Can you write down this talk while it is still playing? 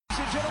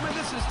gentlemen,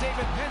 this is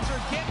David Penzer.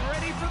 Get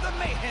ready for the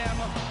mayhem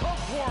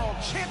of World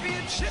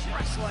Championship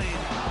Wrestling.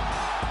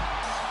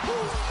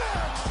 Who's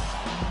next?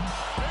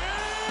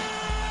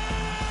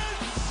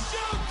 It's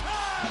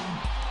showtime!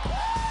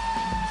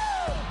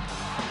 Woo!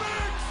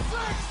 Big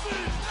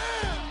Sexy's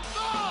in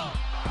the...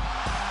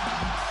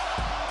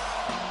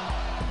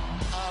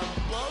 I'm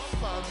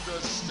buff, I'm the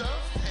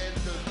stuff, and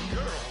the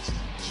girls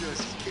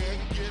just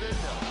can't get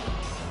enough.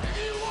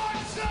 He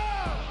wants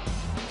some!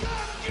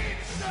 Come get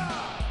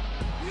some!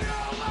 You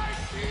don't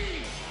like me?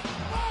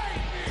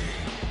 Fight me!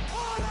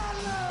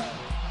 Órale!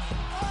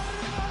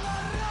 Arriba la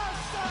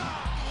raza!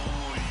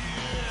 Oh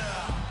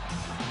yeah!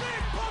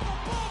 Big Papa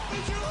Pump,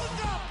 did you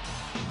hook up?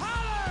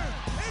 Holler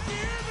if you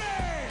hear me!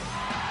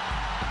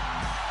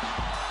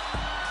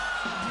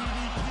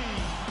 DDP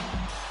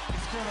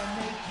is gonna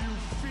make you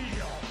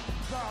feel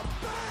the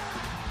best!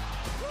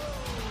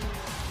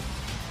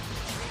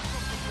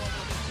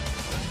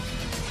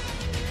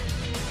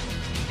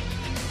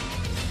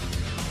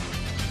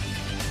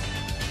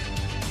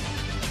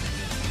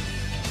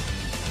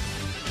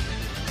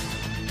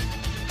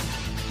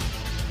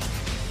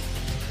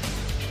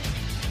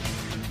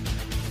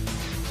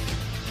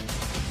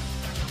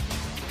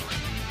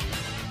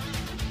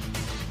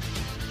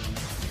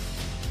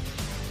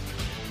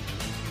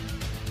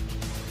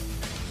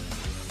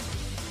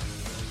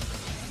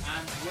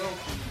 And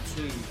welcome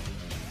to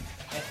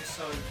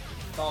episode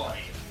 5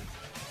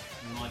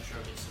 of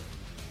Nitroism.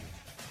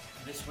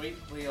 This week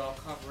we are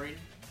covering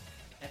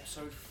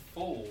episode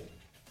 4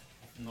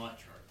 of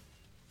Nitro.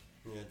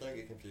 Yeah, don't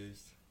get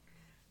confused.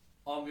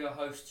 I'm your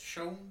host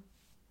Sean,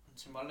 and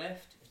to my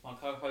left is my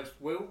co-host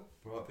Will.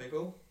 Right,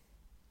 people?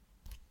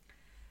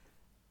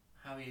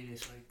 How are you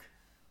this week?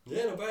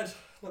 Yeah, not bad.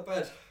 Not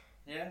bad.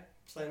 Yeah?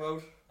 Same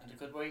old. And a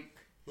good week?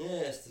 Yeah,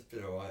 it's just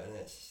been alright, and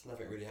it's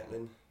nothing really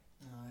happening.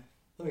 No.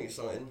 Nothing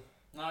exciting.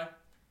 No?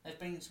 There's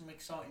been some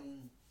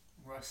exciting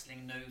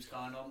wrestling news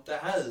going on. There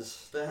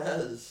has.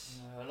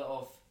 A lot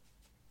of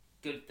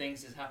good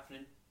things is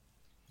happening.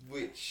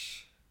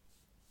 Which,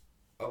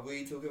 are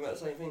we talking about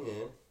the same thing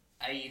here?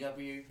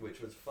 AEW.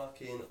 Which was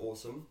fucking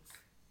awesome.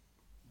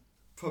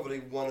 Probably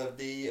one of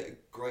the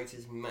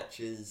greatest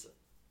matches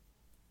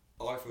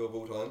I feel of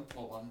all time.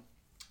 What one?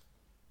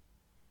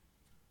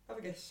 Have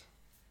a guess.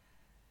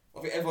 I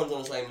think everyone's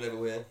on the same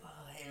level here.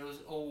 It was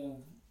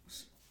all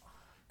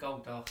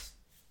Goldust.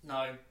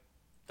 No,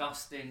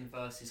 Dustin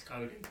versus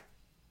Cody.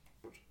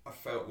 I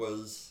felt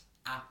was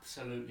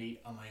Absolutely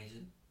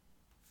amazing.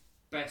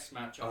 Best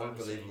match I've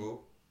ever seen.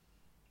 unbelievable.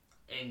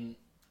 In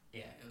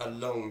it A was,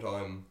 long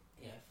time.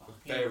 yeah, A fucking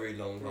very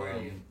long time.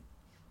 brilliant.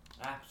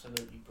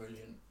 Absolutely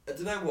brilliant. Do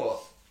you know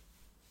what?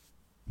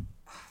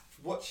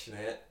 Watching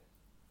it,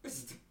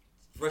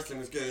 wrestling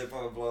was good,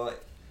 blah blah blah.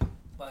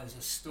 But it was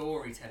a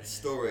storytelling.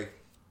 Story.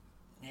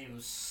 It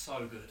was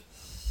so good.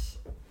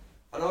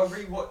 And I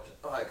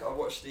I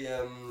watched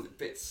the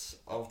bits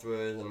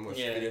afterwards and watched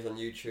Yeah. videos on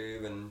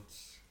YouTube and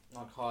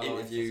Like highlights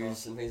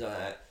interviews and things like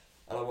that.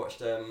 And I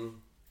watched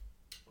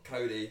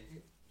Cody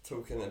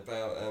talking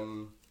about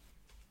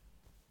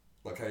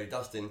Cody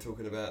Dustin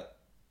talking about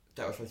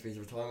that was supposed to be his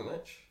retirement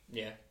match.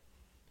 Yeah.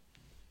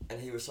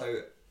 And he was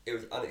it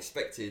was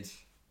unexpected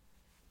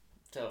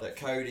Tell that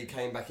Cody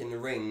came back in the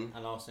ring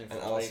and asked him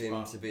and for asked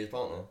him to be his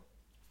partner.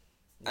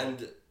 Yeah.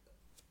 And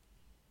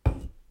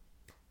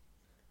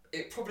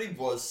it probably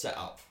was set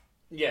up.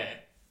 Yeah.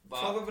 But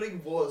Probably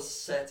was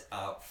set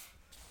up,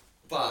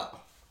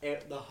 but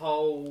the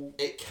whole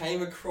it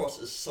came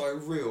across as so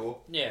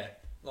real. yeah,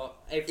 like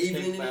everything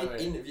Even in about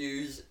it.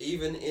 interviews,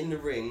 even in the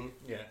ring,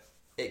 Yeah.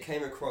 it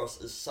came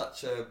across as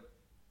such a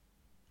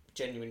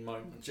Genuine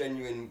moment.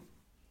 genuine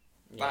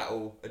Yeah.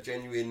 battle, a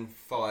genuine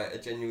fight, a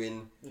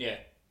genuine. Yeah.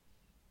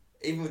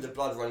 Even with the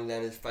blood running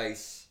down his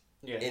face,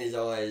 Yeah. in his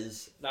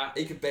eyes, That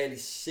he could barely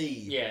see.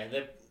 yeah,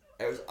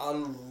 It was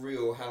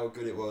unreal how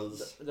good it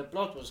was. the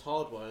blood was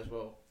hard one as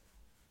well.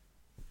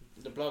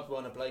 The blood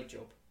wasn't a blade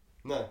job.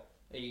 No.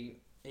 He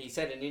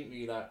said in an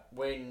interview that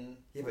when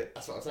Yeah, but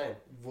that's what I'm saying.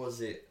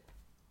 Was it?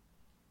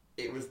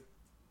 It was.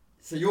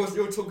 So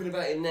you're talking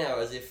about it now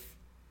as if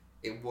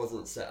it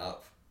wasn't set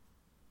up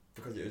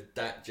because it was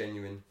that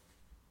genuine.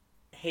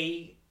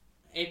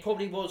 it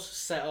probably was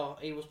set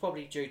up. He was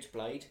probably due to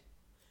blade,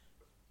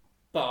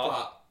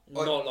 but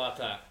not like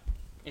that.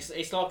 It's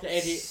like the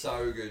Eddie.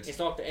 So good. It's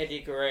like the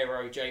Eddie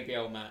Guerrero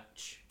JBL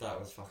match. That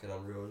was fucking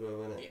unreal as well,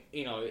 wasn't it?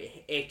 You know,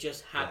 it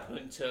just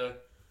happened to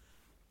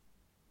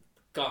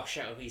gush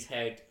out of his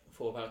head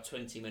for about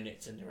 20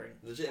 minutes in the ring.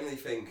 Legitimately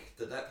think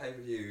that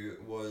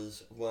pay-per-view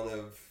was one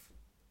of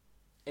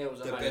It was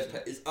the amazing.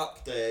 best. It's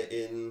up there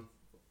in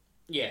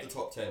Yeah. the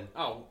top 10.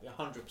 Oh,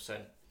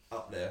 100%.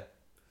 Up there.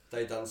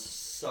 They done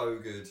so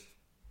good.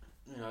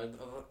 You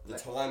know, The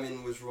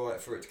timing was right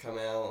for it to come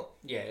out.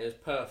 yeah, it was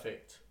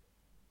perfect.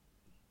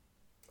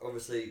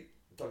 Obviously,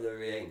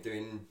 WWE ain't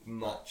doing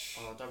much.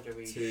 Oh,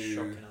 WWE's to-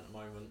 shocking at the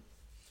moment.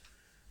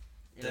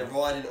 You They're know.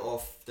 riding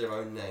off their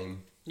own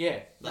name.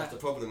 Yeah. That's the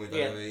problem with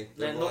Yeah, WWE. they're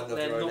They're not- riding off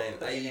they're their own not name.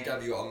 putting in-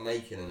 AEW are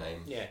making a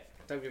name. Yeah,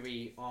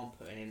 WWE aren't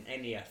putting in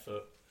any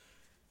effort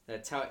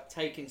They're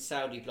taking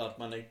Saudi blood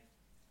money.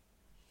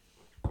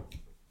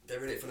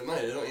 They're in it for the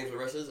money. They're not in it for the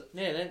wrestlers.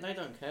 Yeah, they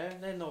don't care.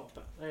 They're not.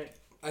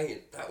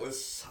 That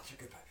was such a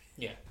good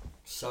pay-per-view. Yeah.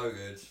 So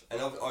good.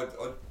 And I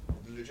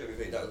legitimately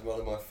think that was one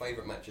of my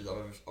favourite matches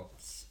I've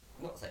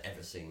not say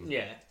ever seen.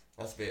 Yeah.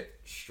 That's a bit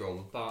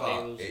strong.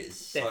 But it's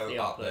so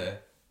up there.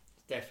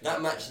 Definitely.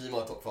 That match is in my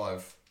top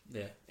 5.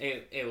 Yeah.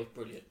 It was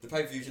brilliant. The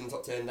pay-per-view's in the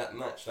top 10. That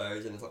match, though,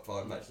 is in the top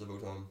 5 matches of all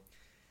time.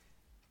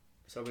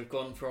 So we've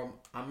gone from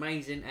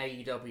amazing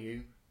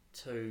AEW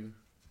to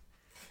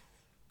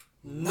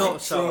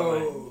not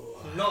so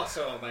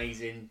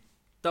amazing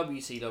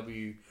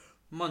WCW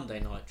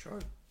Monday Nitro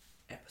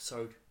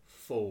episode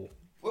 4.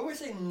 When we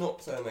say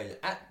not so amazing,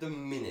 at the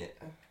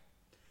minute,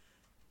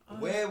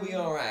 where we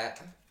are at...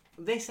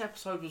 This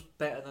episode was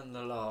better than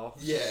the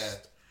last. Yeah.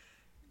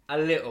 A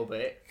little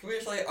bit. Can we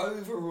just say,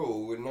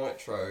 overall,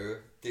 Nitro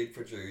did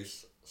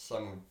produce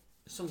some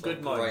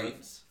good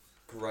moments.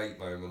 Great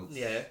moments.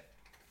 Yeah.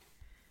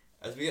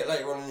 As we get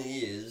later on in the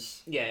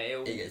years,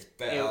 it gets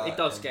better. It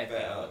does get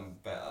better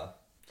and better.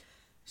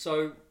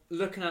 So,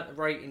 looking at the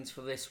ratings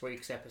for this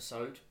week's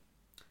episode,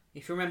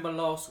 if you remember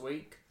last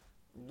week,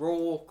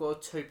 Raw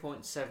got a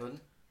 2.7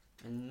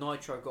 and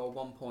Nitro got a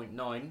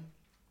 1.9.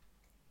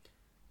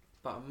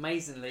 But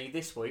amazingly,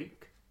 this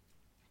week,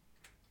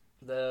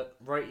 the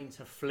ratings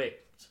have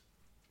flipped.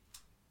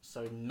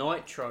 So,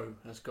 Nitro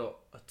has got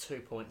a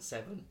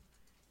 2.7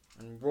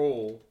 and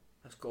Raw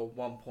has got a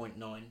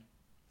 1.9.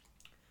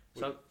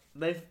 So,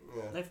 they've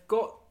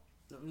got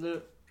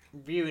the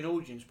viewing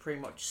audience pretty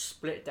much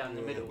split down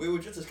the middle. We were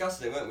just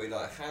discussing it, weren't we?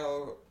 Like,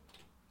 how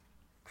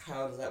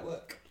does that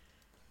work?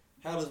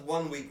 How does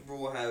 1 week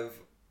Raw have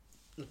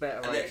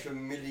an extra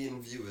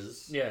million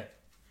viewers? Yeah.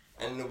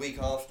 And the week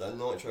after,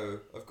 Nitro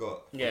have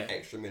got an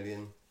extra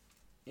million.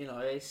 You know,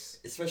 it's...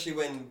 Especially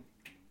when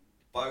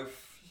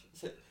both...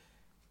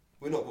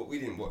 We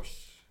ain't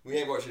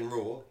watching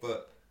Raw,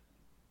 but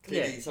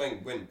clearly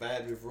something went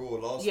bad with Raw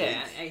last week.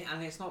 Yeah,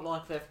 and it's not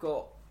like they've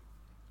got...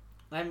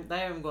 They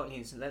haven't got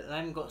instant. They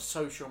haven't got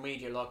social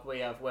media like we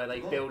have, where they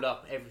build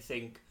up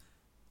everything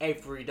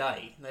every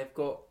day. They've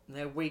got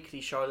their weekly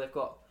show. They've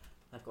got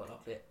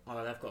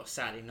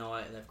Saturday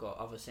night, and they've got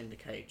other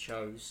syndicated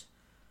shows,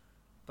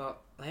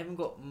 but they haven't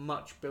got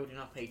much building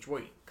up each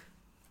week.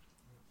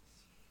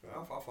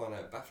 I find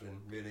that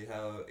baffling, really,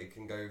 how it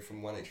can go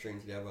from one extreme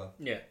to the other.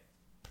 Yeah.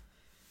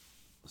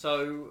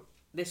 So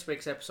this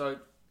week's episode,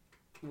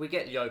 we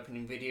get the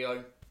opening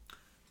video.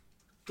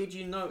 Did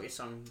you notice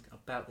something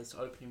about this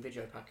opening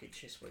video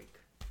package this week?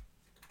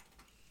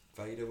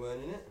 Vader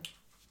weren't in it?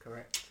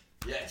 Correct.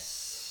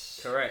 Yes.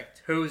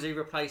 Correct. Who was he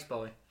replaced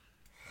by?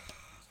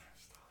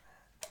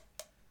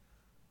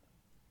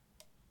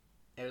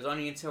 It was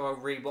only until I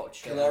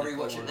rewatched it. Can I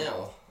rewatch it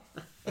now?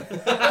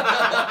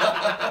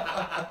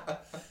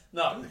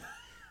 No.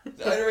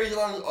 The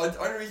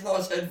only reason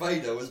I said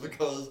Vader was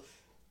because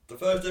the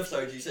first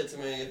episode you said to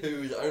me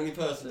who is the only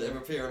person to ever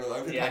appear on an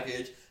opening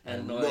package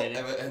and not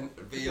ever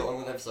be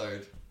on an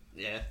episode.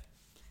 Yeah.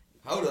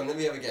 Hold on, let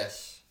me have a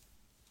guess.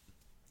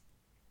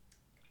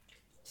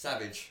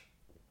 Savage.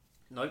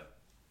 Nope.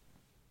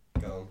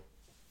 Go on.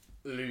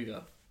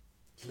 Luger.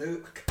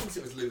 Of course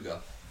it was Luger.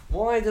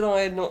 Why did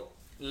I not...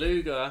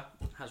 Luger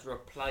has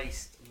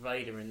replaced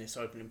Vader in this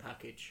opening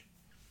package.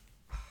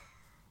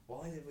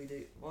 Why didn't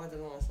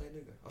I say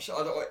Luger?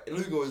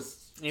 Luger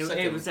was second.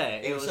 It was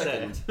there. It was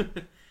second.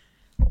 There.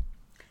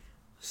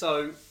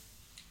 So,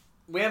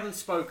 we haven't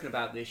spoken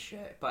about this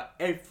yet, but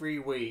every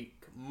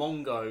week,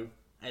 Mongo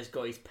has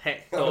got his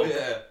pet dog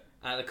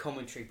at the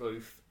commentary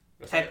booth.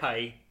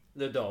 Pepe,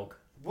 the dog.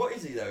 What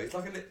is he though? It's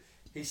like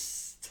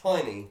he's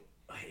tiny.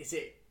 Is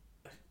it?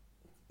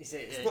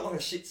 It's not like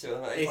a Shih Tzu.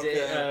 Is it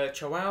a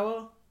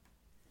Chihuahua?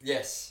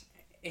 Yes.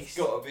 It's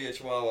got to be a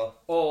Chihuahua.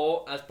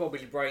 Or, as Bobby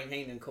Brain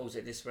Heenan calls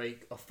it this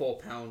week, a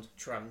 4-pound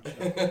tarantula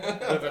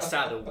with a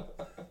saddle.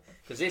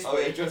 Because this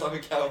week, he's dressed like a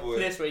cowboy.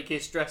 This week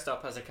he's dressed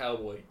up as a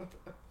cowboy.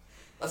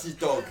 That's his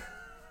dog.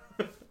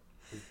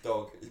 His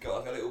dog. He's got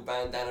like a little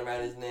bandana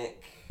around his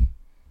neck.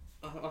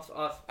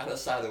 And a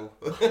saddle.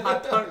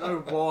 I don't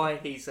know why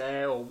he's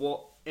there or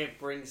what it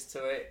brings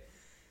to it.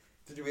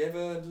 Did we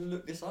ever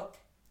look this up?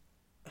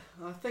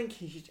 I think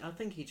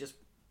he just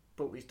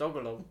brought his dog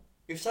along.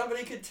 If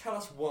somebody could tell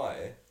us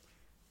why,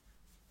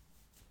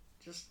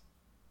 just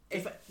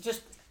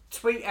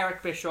tweet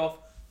Eric Bischoff,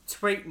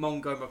 tweet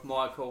Mongo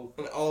McMichael,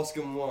 and ask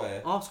them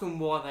why. Ask them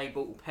why they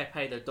bought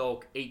Pepe the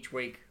dog each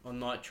week on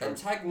Nitro. And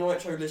tag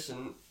Nitro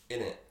Listen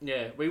in it.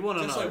 Yeah, we want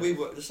to know.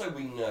 Just so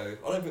we know.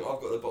 I don't think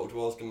I've got the bottle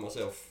to ask them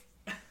myself.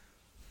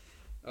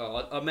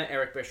 I met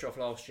Eric Bischoff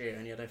last year,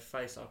 and he had a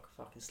face like a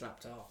fucking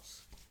slapped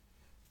ass.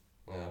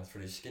 Wow, that's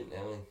pretty skint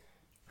now, isn't he?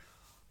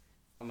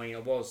 I mean, I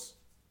was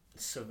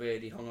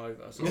severely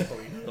hungover, so I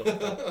probably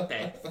looked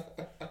death.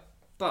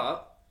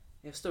 But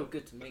it was still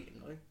good to meet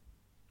him,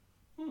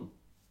 though.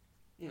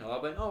 You know, I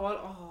went,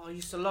 I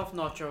used to love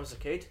Nitro as a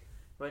kid.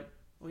 I went,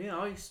 well, yeah,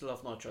 I used to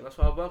love Nitro. That's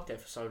why I worked there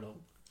for so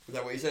long. Is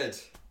that what he said?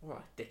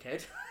 Alright,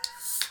 dickhead.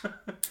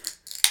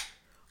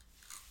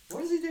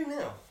 What does he do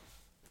now?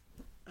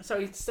 So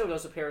he still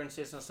does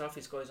appearances and stuff.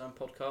 He's got his own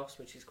podcast,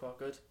 which is quite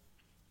good.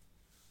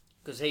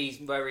 Because he's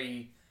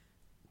very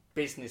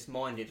business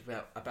minded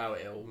about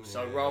it all.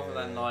 So rather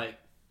than like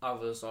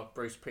others like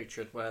Bruce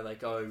Pritchard, where they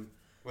go,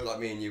 well, like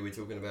me and you, we're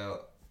talking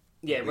about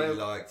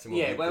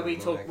where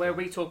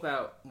we talk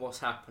about what's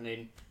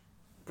happening.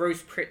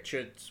 Bruce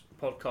Pritchard's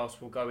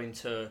podcast will go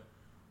into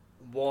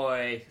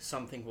why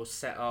something was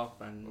set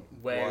up and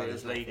where it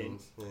was leading.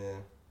 Yeah.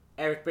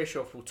 Eric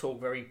Bischoff will talk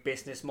very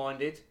business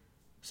minded,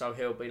 so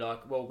he'll be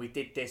like, "Well, we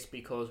did this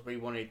because we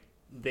wanted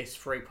this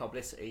free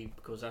publicity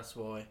because that's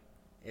why."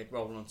 It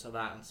rolled onto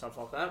that and stuff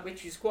like that,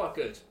 which is quite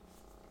good.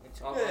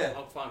 Which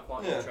I find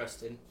quite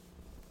interesting.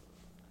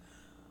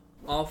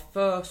 Our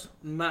first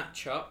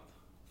matchup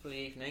for the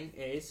evening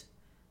is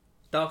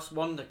Dust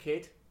Wonder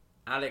Kid,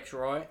 Alex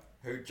Wright,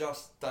 who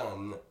just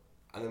done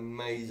an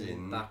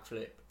amazing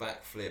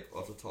backflip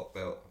off the top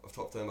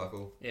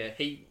turnbuckle. Yeah,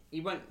 he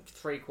went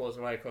 3/4 of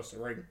the way across the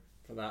ring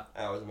for that.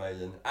 That was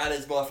amazing, and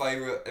it's my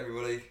favourite.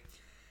 Everybody,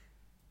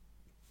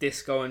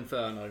 Disco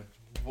Inferno.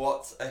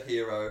 What a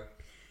hero!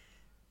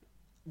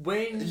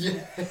 When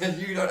you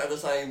don't have the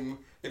same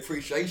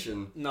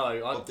appreciation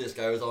of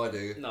Disco as I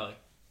do. No.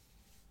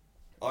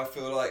 I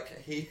feel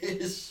like he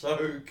is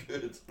so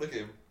good. Look at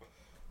him.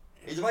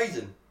 He's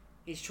amazing.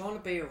 He's trying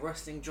to be a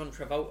wrestling John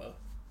Travolta.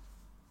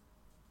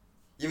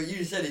 Yeah, but you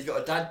just said he's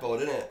got a dad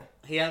bod, innit?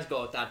 He has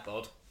got a dad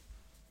bod.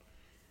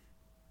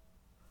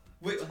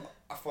 Which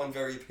I find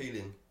very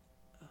appealing.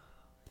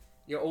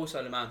 You're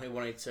also the man who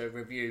wanted to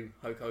review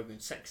Hulk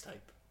Hogan's sex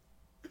tape.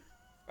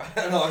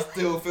 And I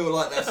still feel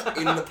like that's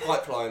in the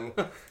pipeline.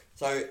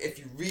 So if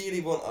you really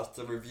want us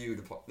to review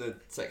the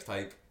sex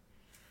tape,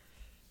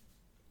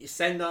 you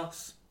send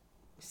us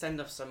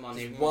some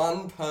money. Just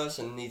one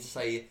person needs to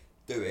say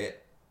do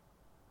it,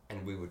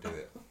 and we will do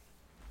it.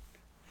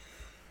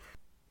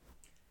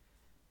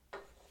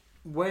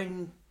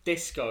 When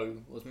Disco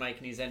was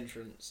making his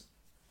entrance,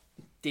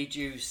 did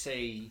you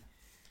see?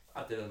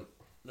 I didn't.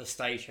 The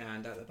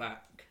stagehand at the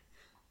back.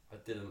 I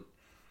didn't.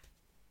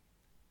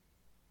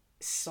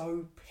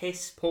 So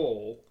piss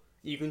poor.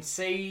 You can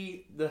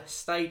see the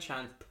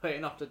stagehand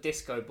putting up the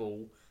disco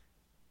ball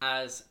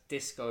as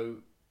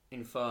Disco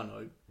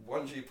Inferno.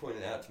 Once you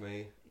pointed it out to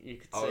me, you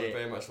could I see was it.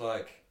 very much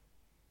like,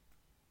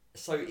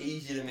 so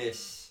easy to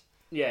miss.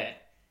 Yeah,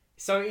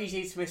 so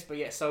easy to miss, but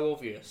yet so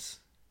obvious.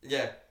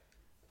 Yeah,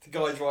 the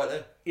guy's right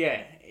there.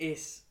 Yeah,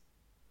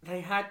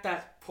 they had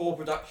that poor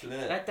production,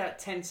 innit? They had that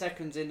 10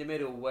 seconds in the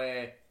middle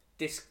where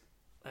Disc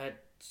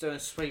doing a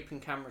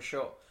sweeping camera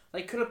shot.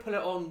 They could have put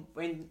it on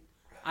when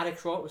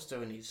Alex Wright was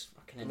doing his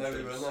fucking entrance.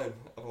 Nobody would have known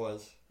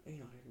otherwise. You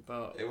know,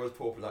 but it was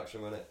poor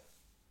production, wasn't it?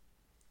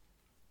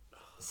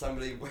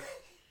 Somebody,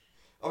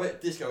 I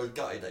bet Disco was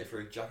gutted that he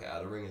threw his jacket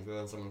out of the ring as well,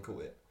 and someone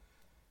caught it.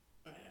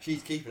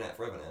 She's keeping that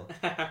forever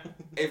now.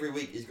 Every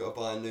week he's got to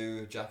buy a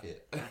new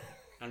jacket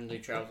and new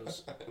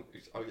trousers.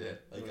 Oh yeah,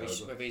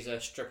 with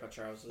his stripper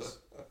trousers.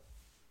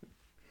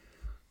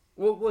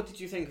 What did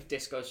you think of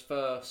Disco's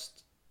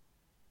first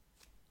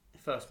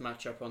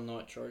matchup on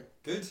Nitro?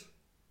 Good.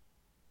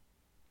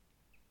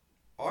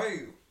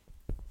 I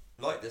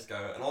like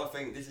Disco, and I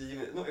think this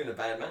is not even a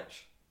bad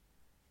match.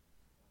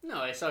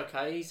 No, it's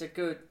okay. He's a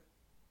good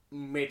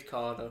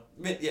mid-carder.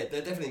 Yeah,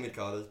 they're definitely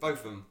mid-carders. Both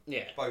of them.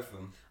 Yeah. Both of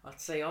them. I'd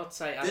say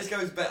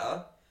Disco's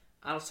better.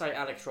 I'll say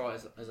Alex Wright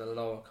is a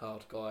lower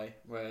card guy,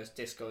 whereas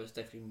Disco is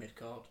definitely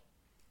mid-card.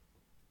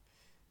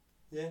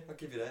 Yeah, I'll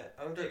give you that.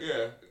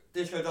 Yeah,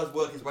 Disco does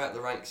work his way up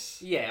the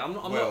ranks. Yeah,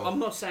 I'm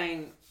not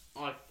saying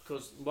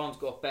because one's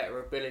got better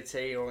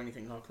ability or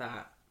anything like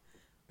that.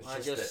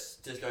 It's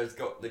just Disco's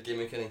got the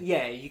gimmick in it.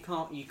 Yeah, you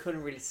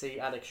couldn't really see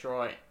Alex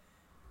Wright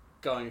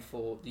going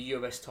for the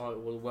US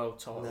title or the world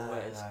title.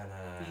 No.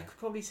 You could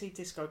probably see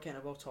Disco getting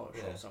a world title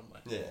shot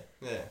somewhere.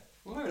 Yeah.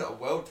 Well, maybe not a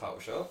world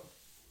title shot.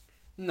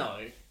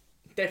 No,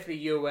 definitely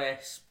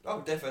US.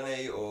 Oh,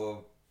 definitely,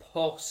 or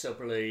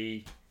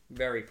possibly,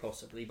 very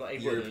possibly, but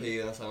it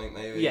European or something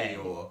maybe. Yeah.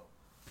 Or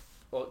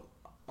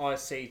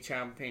IC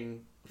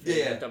champion.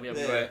 WWF.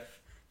 Yeah.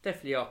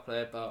 Definitely up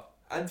there, but.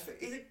 And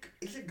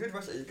he's a good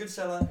wrestler. He's a good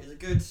seller. He's a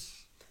good.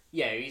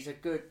 Yeah, he's a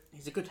good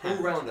hand.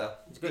 All rounder.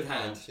 He's a good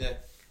hand. Yeah.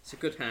 It's a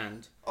good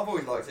hand. I've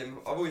always liked him.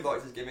 I've always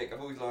liked his gimmick.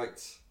 I've always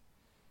liked.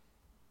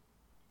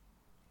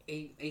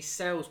 He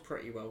sells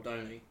pretty well,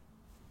 don't he?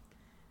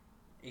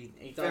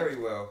 He does, very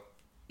well.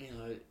 You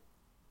know.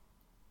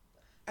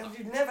 And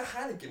you've never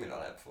had a gimmick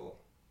like that before.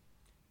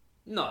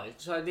 No,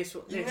 so this.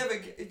 You never.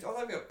 I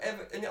don't think I've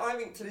ever. And I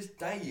think to this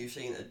day you've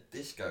seen a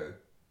disco.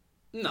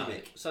 No,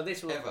 gimmick so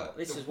this was ever.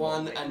 This the is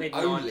one what, and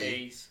mid-90s.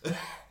 only.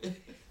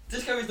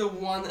 Disco is the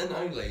one and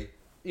only.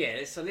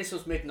 Yeah, so this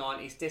was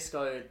mid-90s.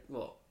 Disco,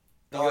 what?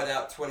 Died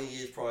out 20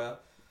 years prior.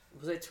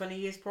 Was it 20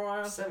 years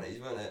prior? 70s,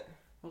 wasn't it?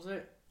 Was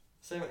it?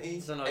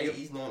 70s, I don't know,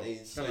 80s,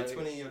 90s. So know.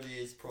 20 odd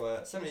years prior.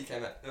 70s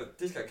came out.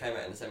 Disco came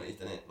out in the 70s,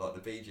 didn't it? Like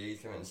the Bee Gees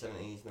came out in the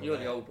 70s. You're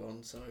the old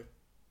one, so.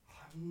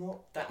 I'm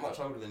not that much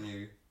older than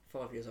you.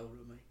 5 years older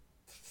than me.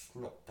 It's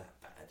not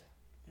that bad.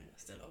 Yeah,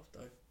 still old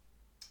though.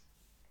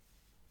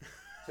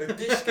 So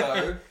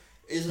Disco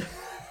is.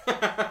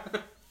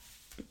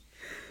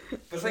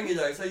 But the thing is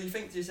though, so you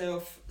think to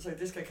yourself, so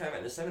disco came out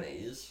in the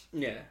 70s.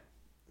 Yeah.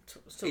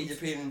 He's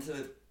appealing to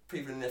the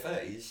people in their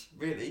 30s,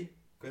 really?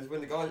 Because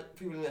when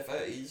people in their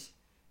 30s,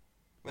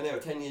 when they were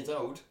 10 years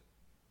old,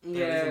 they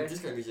were listening to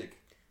disco music.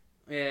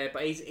 Yeah,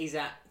 but he's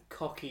that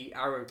cocky,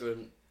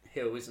 arrogant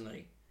heel, isn't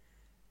he?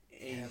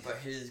 Yeah, but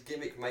his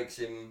gimmick makes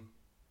him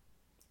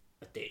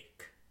a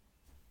dick.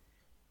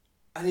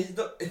 And he's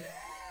not.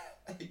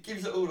 He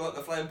gives it all like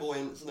the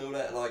flamboyance and all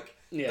that, like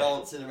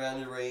dancing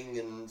around the ring,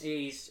 and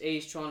he's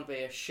trying to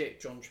be a shit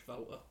John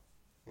Travolta.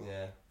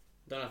 Yeah.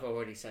 Don't know if I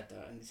already said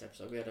that in this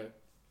episode.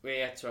 We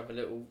had to have a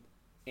little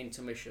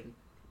intermission,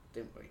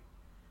 didn't we?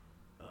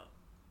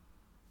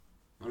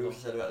 We also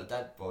said about the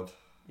dad bod.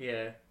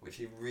 Yeah. Which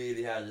he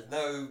really has.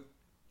 No.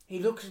 He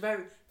looks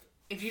very.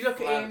 If you look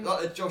at him,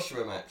 like a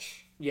Joshua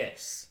match.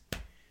 Yes.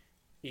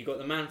 You got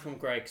the man from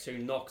Greg's who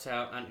knocked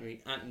out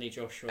Anthony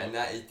Joshua, and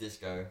that is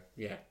Disco.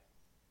 Yeah.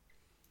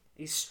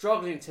 He's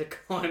struggling to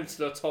climb to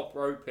the top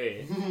rope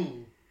here.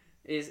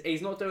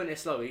 He's not doing it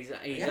slow. He's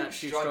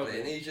actually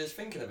struggling. He's just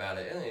thinking about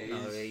it, isn't he?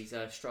 No, he's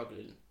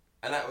struggling.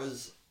 And that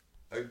was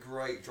a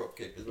great drop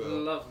kick as well.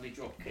 Lovely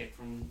drop kick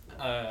from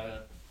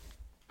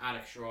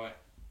Alex Wright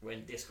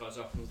when Disco's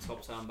up on the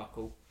top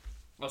turnbuckle.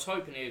 I was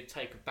hoping he'd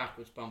take a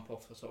backwards bump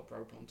off the top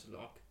rope onto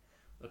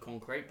the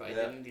concrete, but he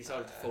didn't. He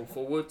decided to fall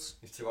forwards.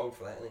 He's too old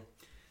for that, isn't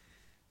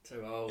he?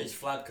 Too old. His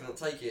flab couldn't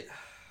take it.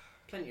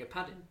 Plenty of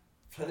padding.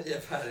 Plenty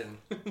of padding.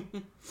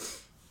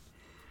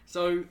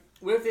 So,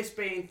 with this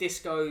being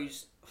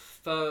Disco's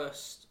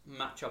first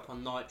matchup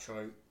on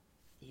Nitro,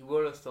 you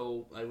would have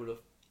thought they would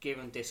have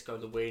given Disco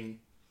the win.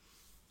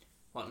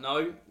 But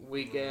no,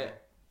 we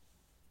get...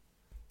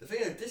 The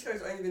thing is,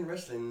 Disco's only been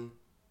wrestling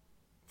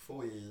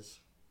 4 years.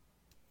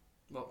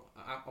 Well,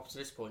 up to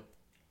this point.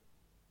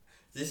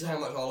 This is how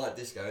much I like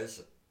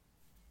Disco's.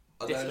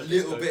 I know a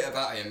little bit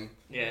about him.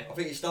 Yeah. I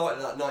think he started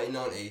in like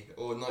 1990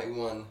 or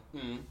 91.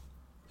 Mm.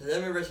 He's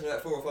been wrestling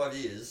about 4 or 5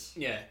 years.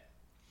 Yeah.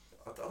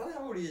 I don't know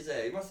how old he is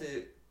there. He must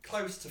be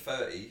close to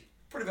 30.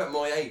 Probably about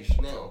my age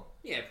now.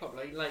 Yeah,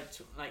 probably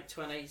late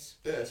 20s.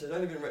 Yeah, so he's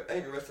only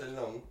been wrestling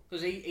long.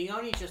 Because he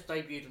only just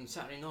debuted on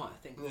Saturday night, I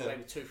think,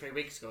 maybe 2-3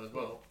 weeks ago as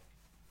well.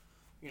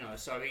 You know,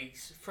 so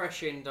he's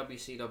fresh in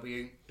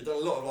WCW. He's done a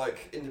lot of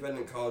like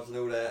independent cards and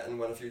all that, and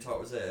won a few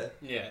titles there.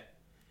 Yeah.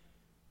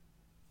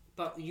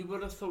 But you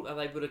would have thought that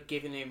they would have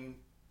given him,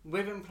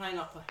 with him playing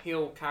up a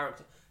heel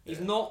character.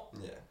 He's not.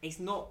 Yeah. He's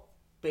not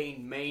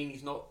being mean.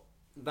 He's not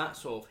that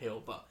sort of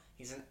heel, but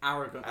he's an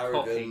arrogant.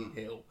 Cocky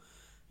heel.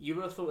 You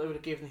would have thought they would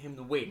have given him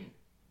the win,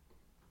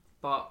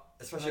 but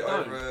especially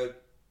over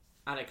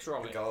Alex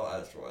Wright. A guy like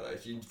Alex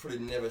Wright, you probably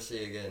never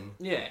see again.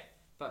 Yeah,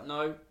 but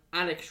no,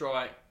 Alex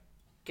Wright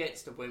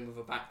gets the win with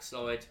a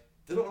backslide.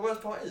 Do you know what the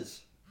worst part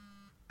is?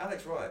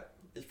 Alex Wright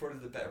is probably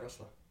the better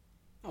wrestler.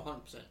 Oh,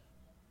 100%.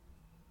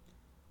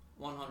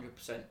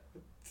 100%.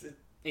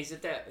 He's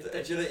the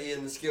agility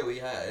and the skill he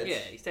had. Yeah,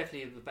 he's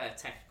definitely the better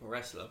technical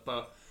wrestler,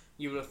 but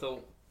you would have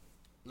thought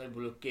they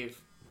would have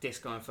give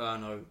Disco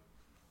Inferno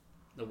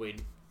the win.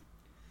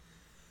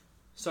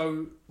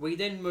 So we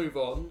then move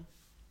on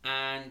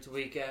and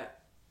we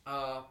get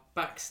a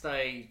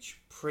backstage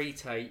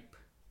pre-tape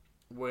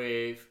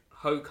with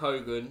Hulk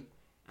Hogan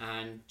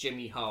and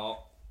Jimmy Hart.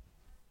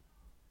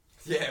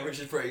 Yeah, which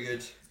is pretty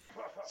good.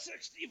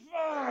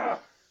 65!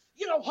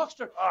 You know,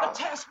 Huckster, the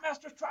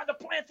Taskmaster's trying to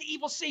plant the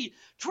evil seed,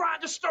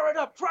 trying to stir it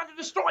up, trying to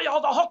destroy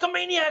all the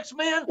Hulkamaniacs,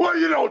 man. Well,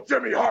 you know,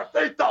 Jimmy Hart,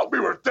 they thought we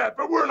were dead,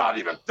 but we're not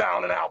even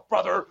down and out,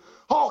 brother.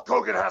 Hulk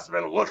Hogan hasn't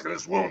been licking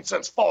his wound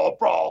since Fall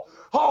Brawl.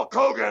 Hulk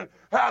Hogan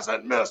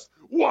hasn't missed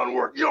one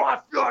work. You know, I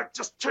feel like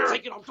just tearing...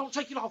 Take it off. Don't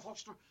take it off,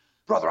 Huckster.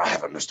 Brother, I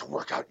haven't missed a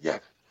workout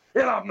yet.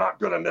 And I'm not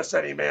going to miss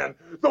any, man.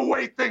 The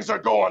way things are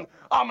going,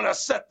 I'm going to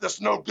set this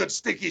no-good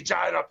stinky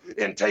giant up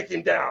and take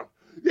him down.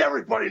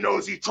 Everybody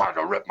knows he tried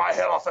to rip my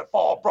head off at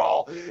Fall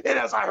Brawl. And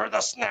as I heard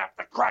the snap,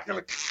 the crack, and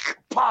the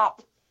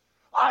pop,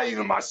 I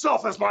even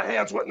myself, as my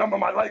hands went numb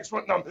and my legs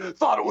went numb,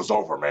 thought it was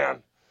over,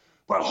 man.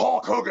 But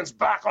Hulk Hogan's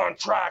back on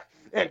track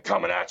and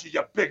coming at you,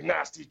 you big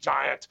nasty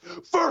giant.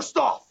 First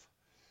off,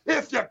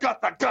 if you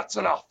got the guts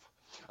enough,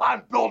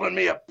 I'm building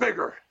me a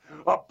bigger,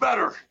 a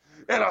better,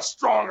 and a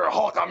stronger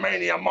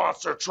Hulkamania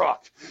monster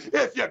truck.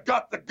 If you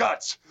got the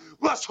guts,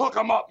 let's hook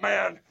 'em up,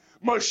 man.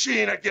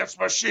 Machine against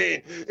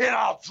machine, and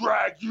I'll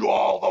drag you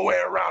all the way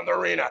around the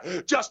arena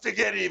just to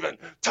get even,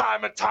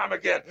 time and time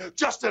again,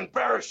 just to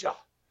embarrass you.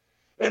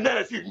 And then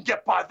if you can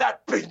get by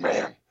that big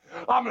man,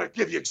 I'm going to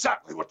give you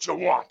exactly what you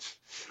want.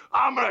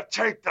 I'm going to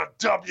take the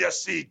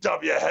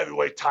WCW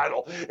heavyweight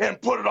title and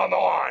put it on the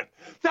line.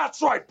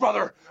 That's right,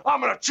 brother.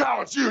 I'm going to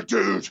challenge you,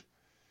 dude.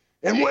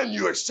 And when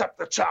you accept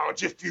the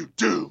challenge, if you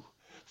do,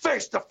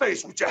 face to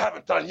face, which you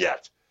haven't done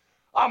yet,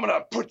 I'm going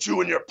to put you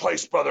in your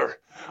place, brother.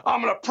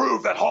 I'm going to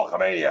prove that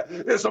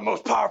Hulkamania is the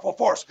most powerful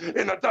force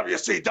in the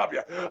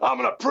WCW. I'm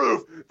going to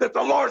prove that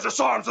the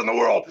largest arms in the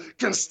world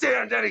can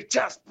stand any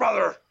test,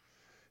 brother.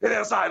 And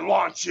as I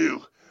launch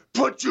you,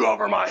 put you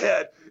over my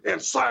head,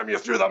 and slam you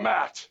through the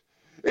mat,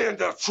 in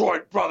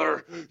Detroit,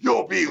 brother,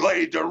 you'll be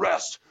laid to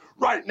rest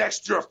right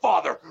next to your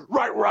father,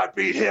 right where I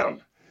beat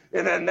him.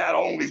 And then that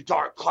only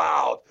dark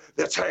cloud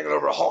that's hanging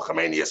over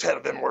Hulkamania's head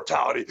of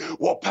immortality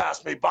will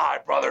pass me by,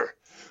 brother.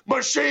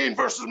 Machine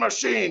versus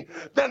machine,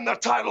 then the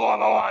title on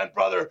the line,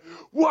 brother.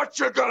 What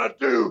you gonna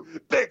do,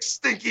 big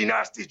stinky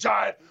nasty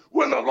giant,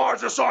 when the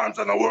largest arms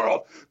in the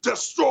world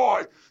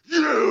destroy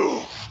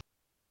you?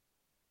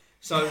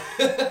 So,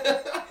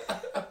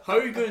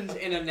 Hogan's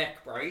in a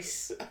neck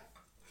brace.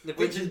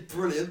 Which is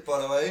brilliant,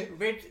 by the way.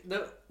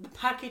 The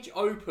package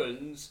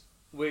opens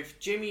with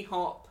Jimmy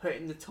Hart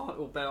putting the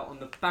title belt on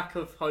the back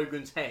of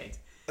Hogan's head.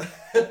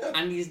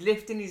 And he's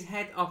lifting his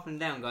head up and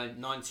down going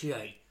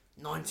 98,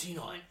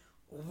 99,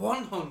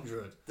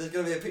 100. There's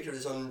going to be a picture of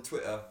this on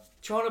Twitter.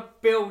 Trying to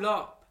build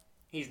up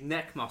his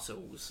neck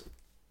muscles,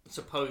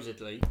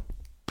 supposedly.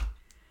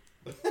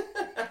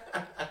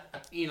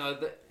 You know,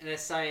 they're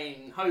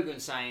saying,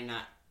 Hogan's saying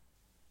that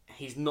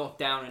he's not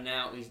down and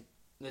out.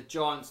 The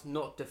Giant's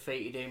not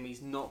defeated him.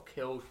 He's not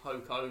killed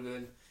Hulk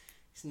Hogan.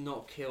 He's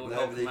not killed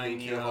Nobody Hulkamania. could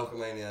kill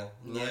Hulkamania.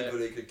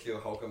 Nobody could kill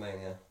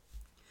Hulkamania.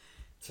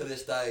 To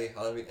this day,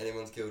 I don't think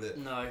anyone's killed it.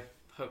 No,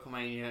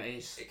 Hulkamania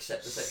is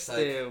except the sex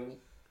tape.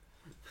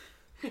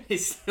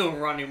 He's still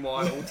running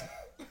wild.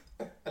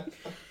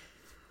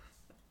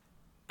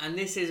 And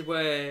this is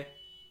where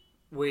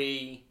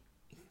we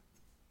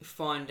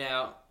find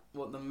out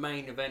what the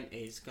main event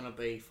is going to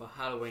be for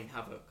Halloween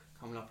Havoc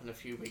coming up in a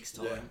few weeks'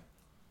 time.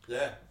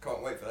 Yeah,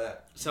 can't wait for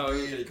that. So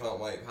really can't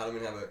wait for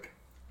Halloween Havoc.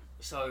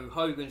 So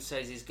Hogan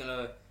says he's going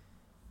to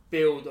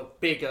build a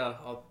bigger,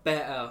 a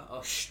better,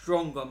 a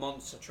stronger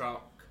monster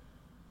truck,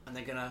 and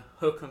they're going to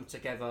hook them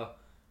together,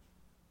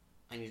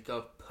 and he's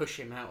going to push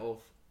him out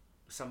of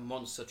some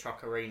monster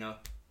truck arena.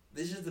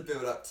 This is the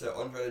build up to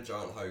Andre the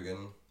Giant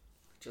Hogan.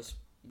 Just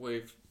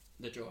with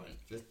the Giant.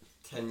 Just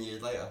 10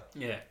 years later.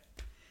 Yeah.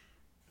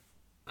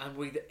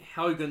 And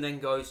Hogan then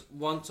goes,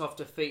 once I've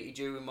defeated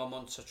you in my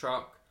monster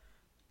truck,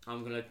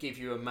 I'm going to give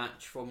you a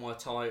match for my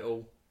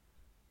title.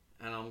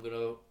 And I'm going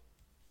to...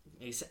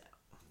 He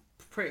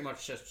pretty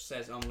much just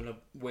says, I'm going to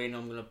win,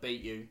 I'm going to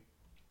beat you.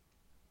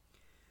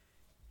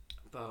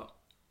 But...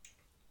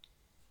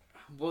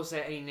 was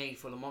there any need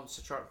for the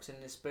monster trucks in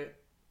this bit?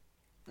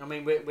 I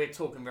mean, we're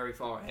talking very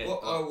far ahead.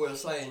 What I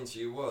was saying to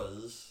you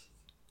was...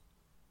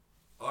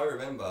 I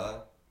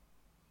remember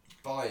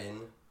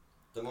buying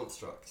the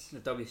monster trucks. The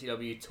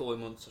WCW toy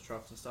monster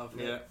trucks and stuff,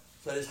 yeah.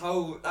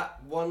 So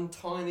that one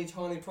tiny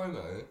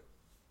promo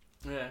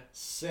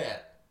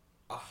set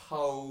a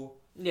whole...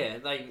 Yeah,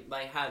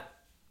 they had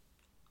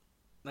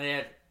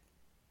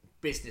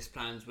business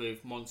plans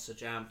with Monster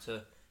Jam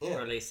to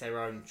release their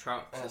own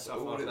trucks and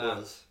stuff like that.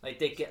 Was. They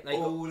did get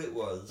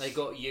They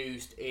got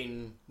used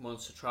in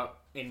Monster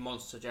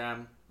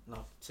Jam,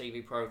 like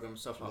TV program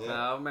stuff like that.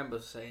 I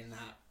remember seeing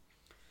that,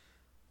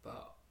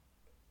 but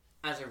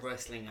as a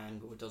wrestling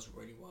angle, it doesn't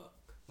really work.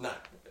 No,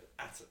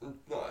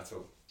 not at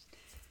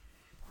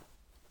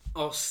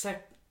all.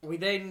 We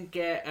then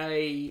get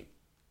a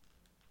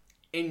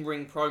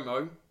in-ring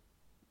promo,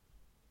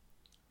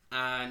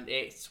 and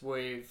it's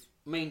with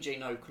Mean Gene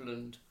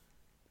Okerlund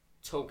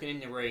talking in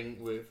the ring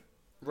with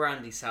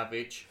Randy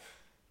Savage.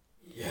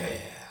 Yeah.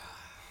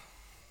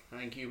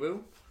 Thank you,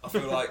 Will. I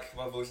feel like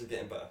my voice is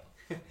getting better.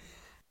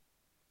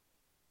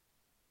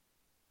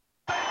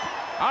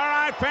 All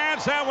right,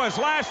 fans, that was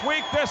last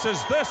week. This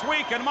is this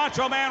week, and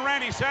Macho Man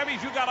Randy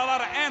Savage, you got a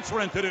lot of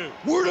answering to do.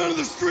 Word on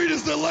the street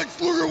is that Lex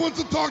Luger wants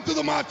to talk to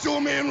the Macho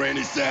Man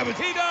Randy Savage.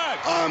 He does.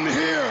 I'm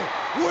here.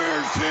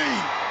 Where's he?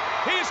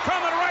 He's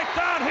coming right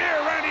down here,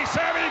 Randy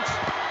Savage.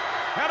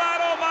 And I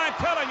don't mind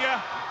telling you,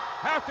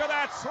 after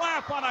that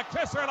slap on a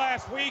kisser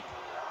last week,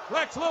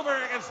 Lex Luger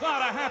is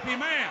not a happy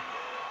man.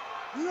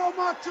 You know,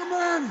 Macho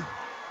Man,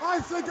 I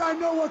think I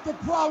know what the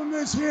problem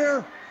is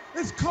here.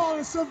 It's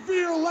called a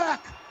severe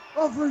lack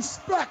of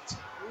respect.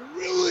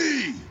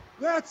 Really?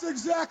 That's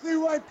exactly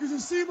right, because you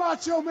see,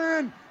 Macho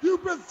Man,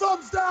 you've been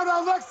thumbs down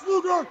on Lex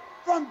Luger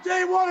from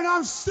day one, and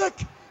I'm sick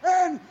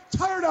and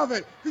tired of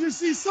it. Because you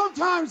see,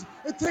 sometimes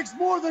it takes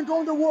more than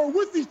going to war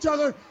with each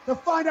other to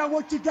find out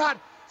what you got.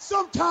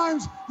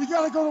 Sometimes you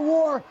got to go to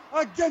war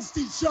against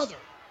each other.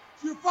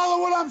 Do you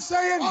follow what I'm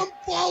saying? I'm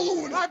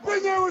following. I've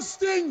been there with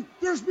Sting.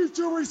 There's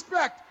mutual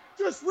respect.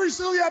 Just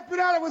recently, I've been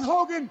at it with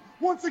Hogan.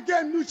 Once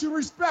again, mutual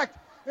respect.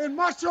 And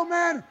Macho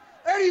Man,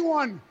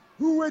 anyone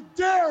who would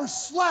dare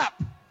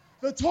slap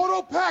the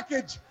total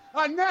package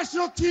on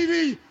national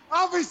TV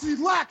obviously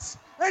lacks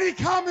any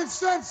common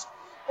sense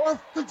or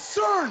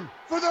concern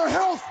for their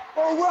health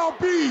or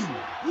well-being.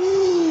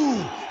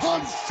 Ooh,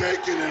 I'm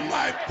shaking in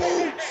my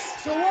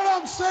boots. So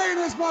what I'm saying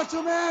is,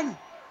 Macho Man,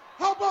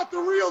 how about the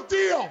real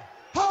deal?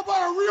 How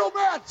about a real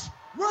match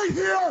right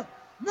here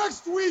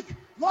next week,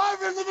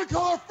 live in living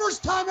color,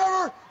 first time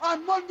ever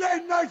on Monday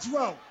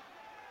Nitro?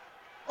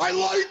 I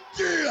like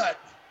it.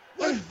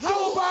 And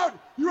how about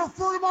you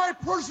refer to my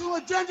personal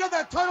agenda,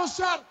 that title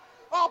shot?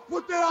 I'll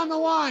put that on the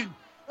line.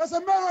 As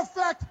a matter of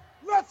fact,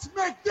 let's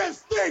make this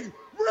thing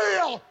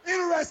real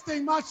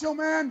interesting, Macho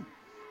Man.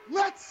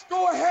 Let's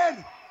go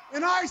ahead,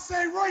 and I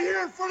say right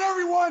here in front of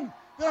everyone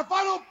that if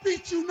I don't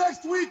beat you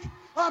next week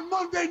on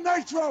Monday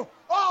Nitro,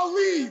 I'll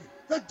leave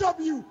the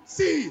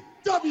WCW.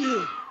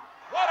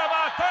 What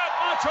about that,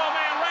 Macho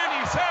Man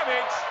Randy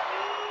Savage?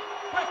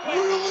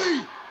 Quickly.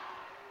 Really?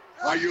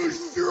 Are you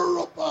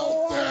sure about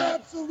Oh, I'm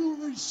that?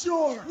 absolutely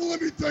sure. Well,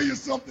 let me tell you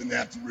something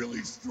that's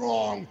really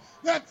strong.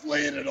 That's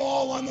laying it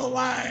all on the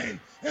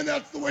line. And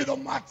that's the way the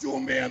Macho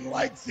Man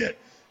likes it.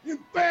 In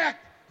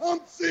fact,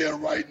 I'm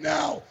saying right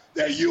now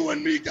that you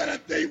and me got a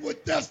date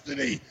with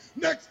Destiny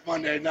next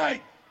Monday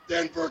night.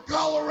 Denver,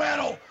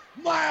 Colorado,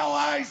 Mile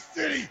High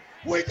City.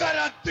 We got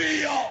a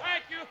deal.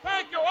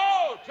 Thank you.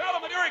 Oh,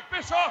 gentlemen, Eric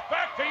Bischoff,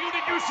 back to you.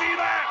 Did you see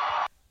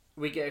that?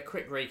 We get a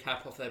quick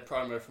recap of their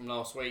promo from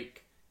last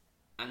week.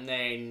 And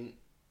then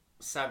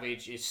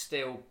Savage is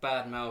still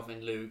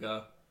bad-mouthing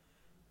Luger.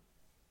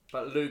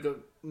 But Luger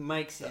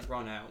makes his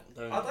run out,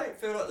 I don't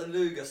feel like the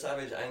Luger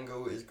Savage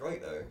angle is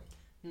great, though.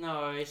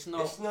 No, it's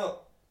not. It's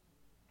not.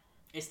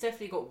 It's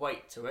definitely got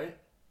weight to it.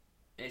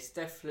 It's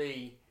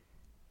definitely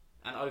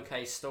an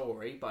okay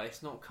story, but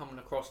it's not coming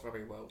across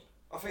very well.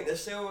 I think they're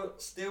still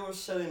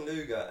selling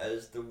Luger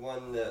as the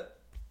one that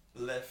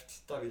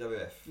left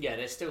WWF. Yeah,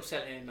 they're still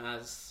selling him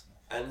as...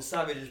 And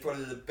Savage is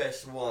probably the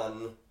best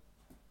one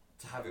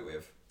to have it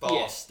with. Bar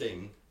Yeah.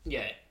 Sting.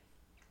 Yeah.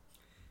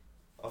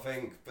 I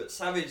think, but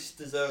Savage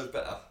deserves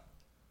better.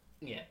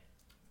 Yeah.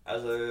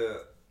 As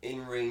a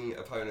in-ring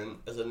opponent,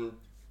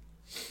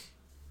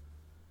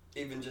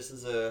 even just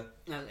as a...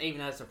 And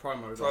even as a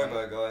promo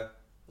guy.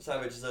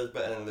 Savage deserves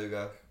better than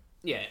Luger.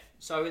 Yeah.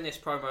 So in this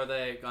promo,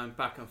 they're going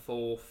back and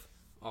forth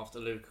after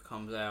Luger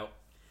comes out.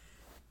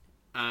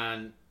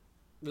 And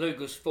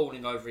Luger's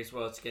falling over his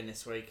words again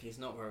this week. He's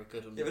not very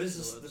good on but this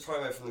is the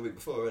promo from the week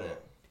before, isn't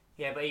it?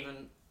 Yeah, but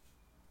even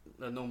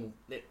the normal...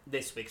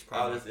 This week's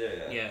promo.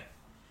 Oh, yeah.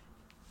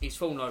 He's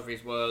fallen over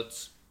his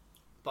words.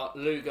 But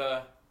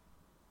Luger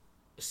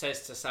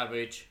says to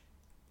Savage,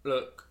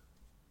 look,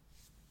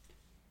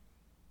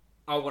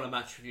 I want a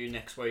match with you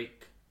next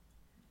week.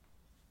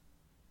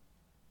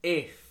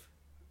 If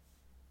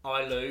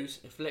I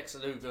lose, if Lex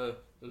Luger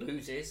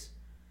loses,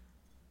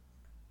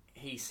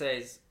 he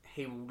says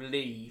he will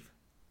leave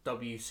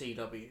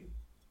WCW.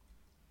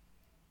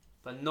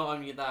 But not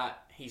only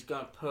that, he's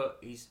going to put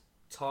his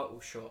title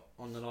shot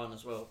on the line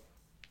as well.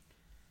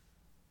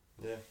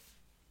 Yeah.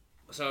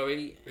 So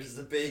this is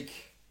a big...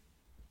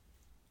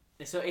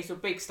 It's a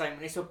big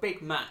statement. It's a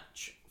big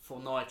match for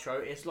Nitro.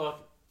 It's like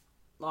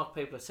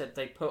people have said,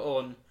 they put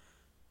on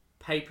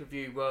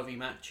pay-per-view worthy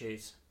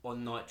matches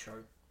on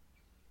Nitro.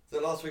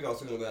 So last week I was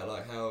talking about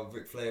like how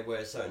Ric Flair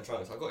wears certain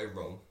trunks. I got it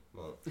wrong.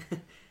 Right.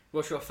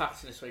 What's your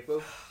facts this week,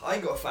 Will? I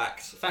ain't got a fact.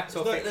 Fact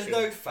or fiction? There's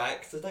no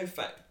fact. There's no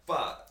fact.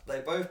 But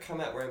they both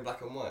come out wearing black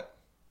and white.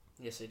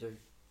 Yes, they do.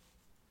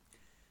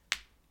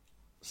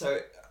 So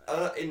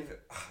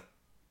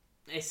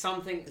it's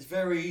something. It's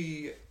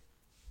very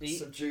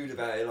subdued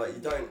about it. Like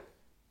you don't.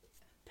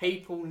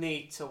 People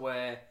need to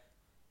wear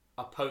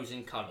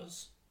opposing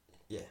colours.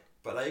 Yeah,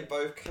 but they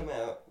both come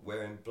out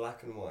wearing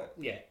black and white.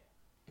 Yeah.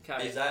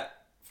 Okay. Is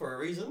that for a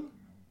reason?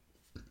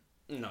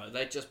 No,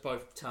 they just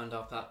both turned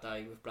up that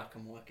day with black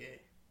and white gear.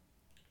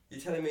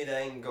 You're telling me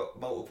they ain't got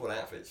multiple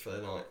outfits for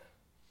the night?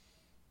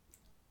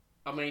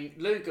 I mean,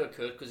 Luger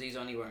could because he's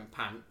only wearing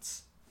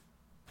pants.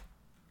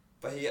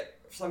 But he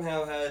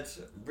somehow had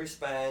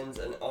wristbands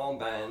and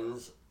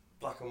armbands,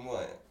 black and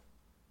white.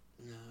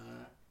 No.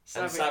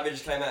 And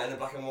Savage came out in a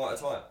black and white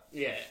attire.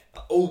 Yeah.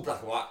 All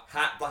black and white.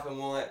 Hat black and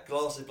white,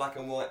 glasses black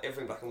and white,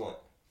 everything black and white.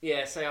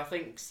 Yeah, so I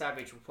think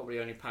Savage will probably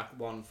only pack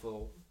one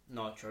for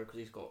Nitro because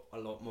he's got a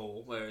lot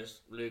more, whereas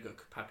Luger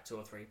could pack 2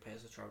 or 3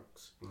 pairs of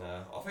trunks.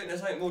 No, I think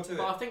there's more to it.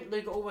 But I think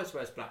Luger always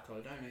wears black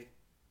though, don't he?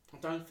 I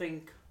don't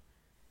think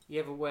he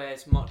ever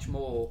wears much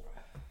more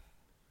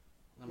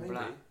than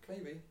black.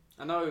 Maybe.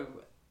 I know.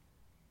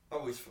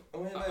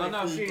 I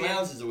know his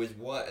blouse is always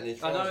white and his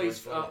trousers I know always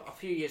black. a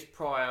few years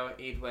prior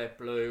he'd wear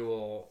blue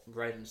or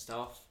red and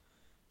stuff,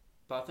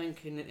 but I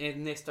think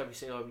in this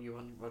WCW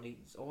one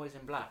he's always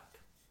in black.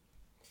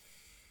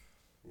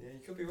 Yeah, you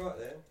could be right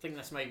there. I think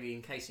that's maybe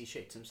in case he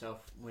shits himself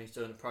when he's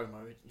doing a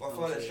promo. But I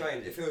find it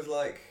strange. It feels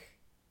like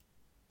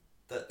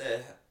that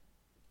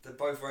they're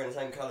both wearing the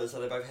same colours, so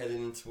they're both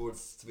heading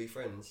towards to be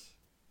friends.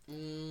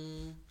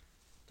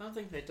 Don't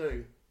think they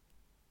do.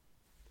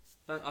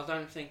 I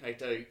don't think they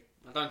do.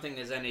 I don't think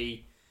there's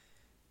any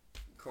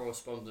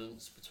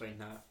correspondence between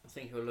that. I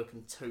think you're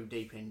looking too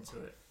deep into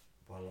it.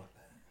 Well, I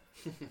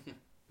like that.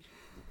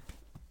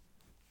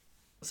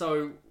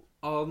 So,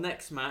 our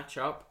next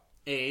matchup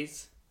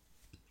is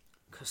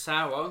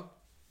Kasawa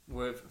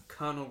with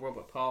Colonel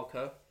Robert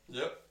Parker.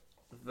 Yep.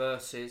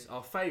 Versus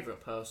our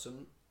favourite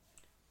person,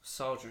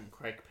 Sergeant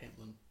Craig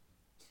Pittman.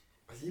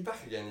 Is he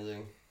back again, is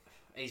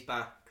he? He's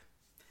back.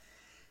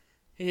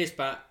 He is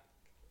back.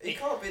 He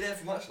can't be there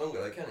for much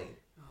longer though, can he?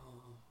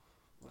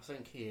 Oh, I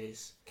think he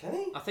is. Can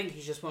he? I think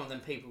he's just one of them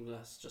people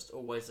that's just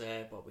always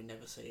there, but we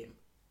never see him.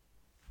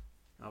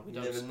 Oh, we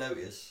never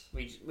notice.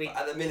 We but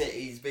at the minute,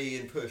 he's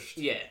being pushed.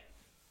 Yeah.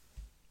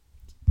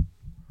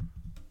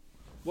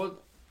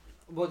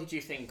 What did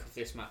you think of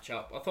this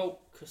matchup? I thought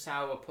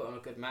Kasawa put on a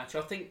good match.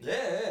 I think.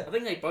 Yeah. I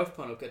think they both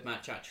put on a good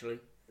match actually.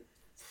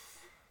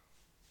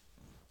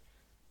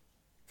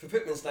 For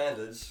Pitman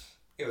standards,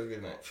 it was a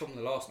good match. From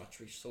the last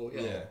match we saw,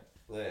 yeah.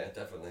 Yeah,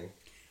 definitely.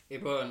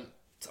 It weren't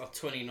a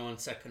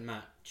 29-second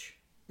match.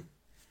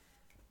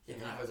 Yeah,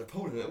 that was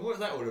appalling. What was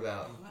that all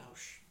about? Oh, that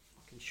was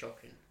fucking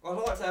shocking. I'd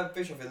like to have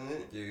Bischoff in an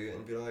interview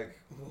and be like,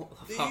 What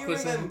the do fuck you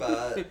was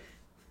remember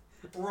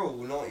Brawl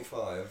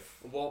 95?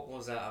 What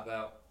was that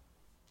about?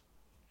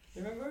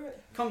 You remember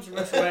it? Come to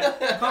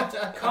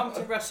WrestleMania. come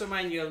to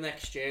WrestleMania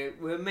next year.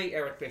 We'll meet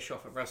Eric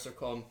Bischoff at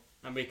WrestleCon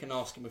and we can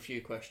ask him a few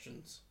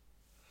questions.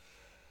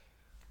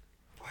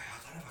 Boy,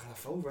 I don't know if I can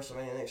afford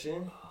WrestleMania next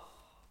year.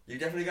 You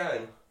definitely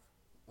going?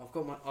 I've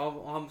got my.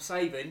 I'm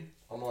saving.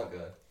 I might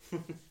go.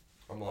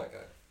 I might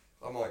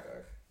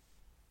go.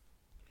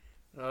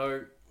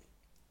 So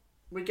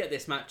we get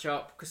this match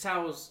up.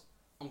 Casal's,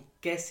 I'm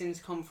guessing, has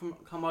come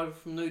over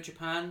from New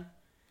Japan,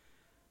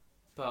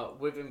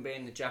 but with him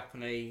being the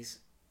Japanese,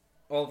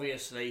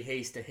 obviously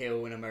he's the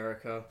heel in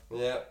America.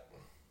 Yeah.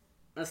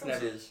 That's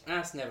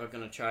never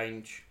gonna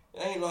change.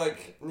 It ain't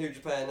like New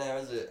Japan now,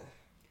 is it?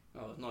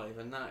 Oh, not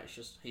even that. It's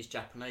just he's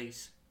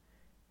Japanese.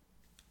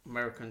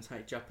 Americans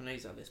hate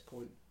Japanese at this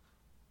point.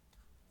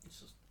 It's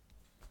just...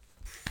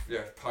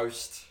 Yeah,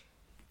 post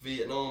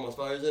Vietnam, I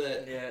suppose, isn't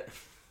it? Yeah.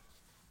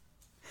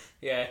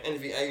 Yeah.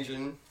 Anything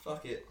Asian,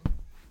 fuck it.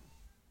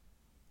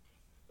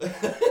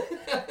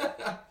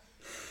 That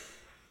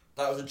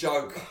was a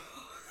joke.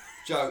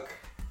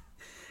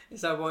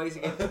 Is that why he's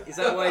against? Is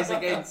that why he's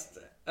against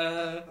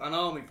an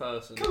army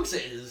person? Of course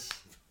it is.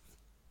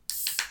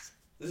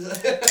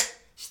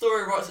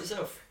 Story writes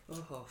itself.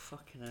 Oh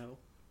fucking hell!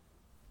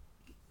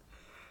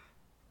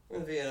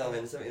 When Vietnam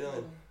in 79.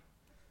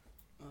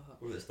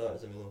 Or did it start in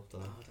 79? I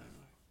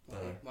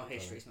don't know. My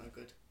history's no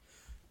good.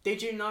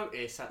 Did you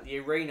notice that the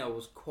arena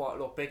was quite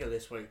a lot bigger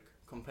this week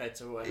compared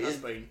to what it has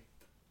been?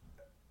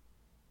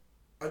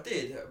 I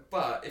did,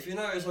 but if you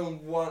notice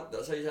on one,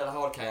 so you had a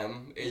hard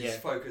cam, is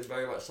focused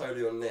very much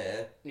solely on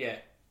there. Yeah.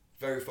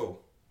 Very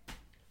full.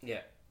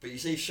 Yeah. But you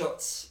see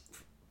shots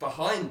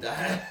behind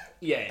that.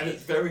 Yeah. And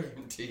it's very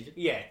empty.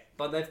 Yeah,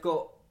 but they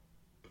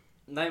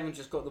haven't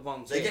just got the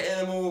one tier. They're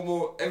getting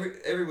more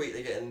every week.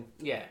 They're getting.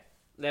 Yeah.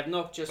 They've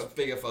not just a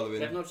bigger following.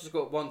 They've not just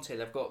got one tier.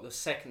 They've got the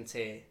second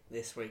tier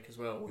this week as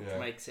well, which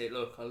makes it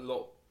look a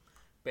lot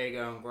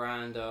bigger and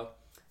grander.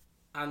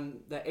 And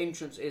the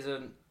entrance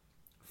isn't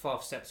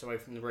 5 steps away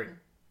from the ring.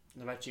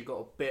 They've actually got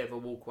a bit of a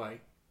walkway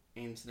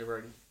into the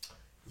ring.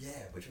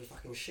 Yeah, which was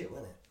fucking shit,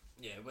 wasn't it?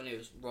 Yeah, when it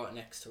was right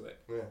next to it.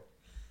 Yeah.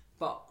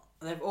 But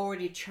they've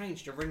already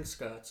changed the ring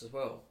skirts as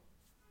well.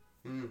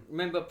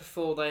 Remember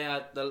before they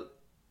had the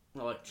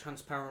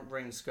transparent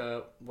ring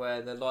skirt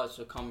where the lights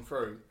would come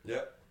through?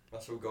 Yep.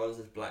 That's all gone.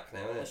 It's black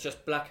now, isn't it? It's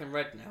just black and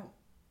red now.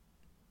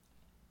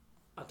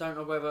 I don't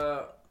know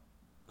whether...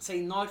 See,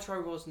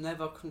 Nitro was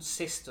never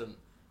consistent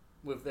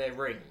with their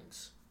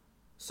rings.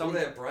 Or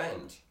their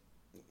brand.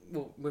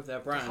 Well, with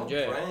their brand,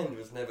 the whole brand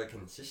was never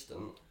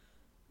consistent.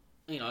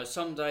 You know,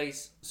 some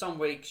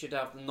weeks you'd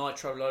have the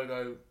Nitro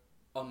logo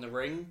on the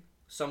ring.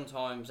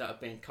 Sometimes that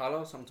would be in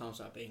colour. Sometimes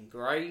that would be in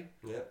grey.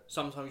 Yeah.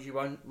 Sometimes you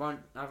won't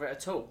have it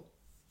at all.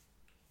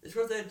 It's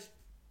because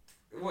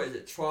they're... What is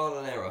it? Trial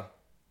and error.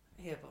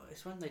 Yeah, but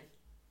it's when they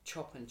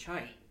chop and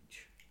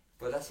change.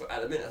 But that's what,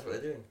 at the minute, that's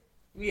what they're doing.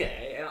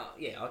 Yeah,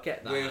 I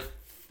get that. We're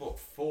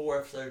 4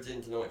 episodes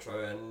into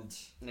Nitro and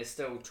they're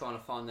still trying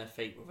to find their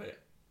feet with it.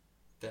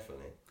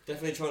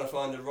 Definitely trying to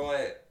find the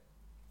right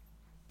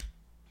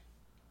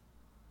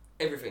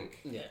everything.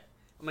 Yeah.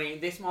 I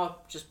mean, this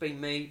might just be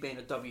me being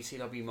a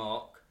WCW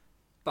mark,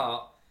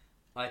 but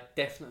I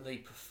definitely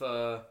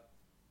prefer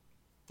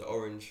the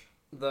orange.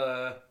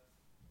 The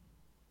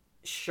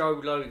show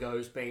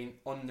logos being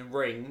on the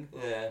ring,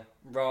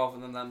 rather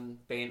than them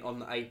being on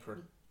the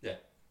apron. Yeah,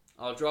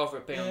 I'd rather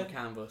it be on the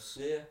canvas.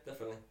 Yeah,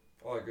 definitely.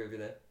 I agree with you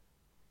there.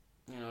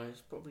 You know, it's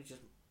probably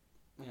just,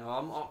 you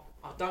know,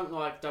 I don't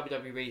like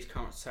WWE's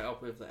current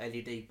setup with the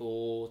LED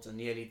boards and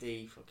the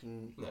LED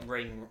fucking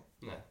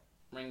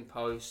ring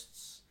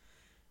posts.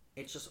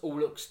 It just all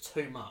looks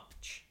too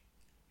much.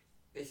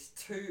 It's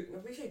too.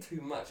 When we say too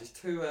much, it's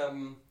too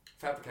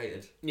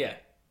fabricated. Yeah.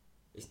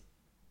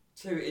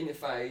 Too in your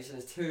face, and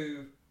it's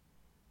too.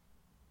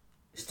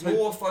 It's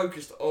more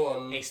focused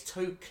on. It's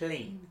too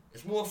clean.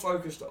 It's more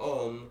focused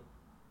on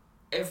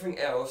everything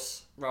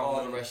else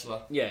rather than the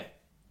wrestler. Yeah.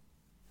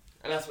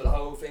 And that's what the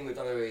whole thing with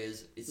WWE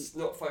is. It's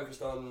not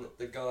focused on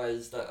the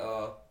guys that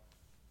are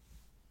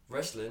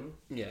wrestling.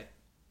 Yeah.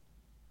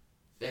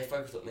 They're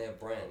focused on their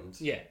brand.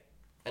 Yeah.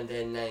 And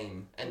their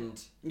name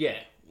and. Yeah,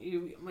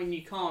 I mean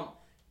you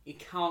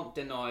can't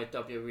deny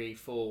WWE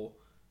for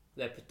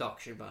their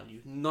production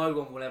value. No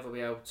one will ever be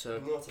able to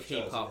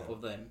keep up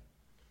with them.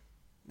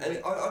 And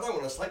I don't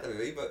want to slate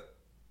WWE, but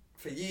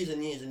for years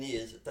and years and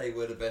years, they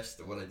were the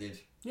best at what they did.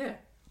 Yeah.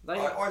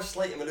 I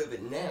slate them a little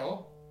bit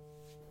now.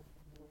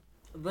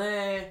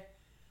 Their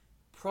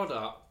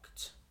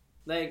product,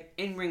 their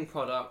in-ring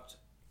product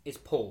is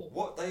poor.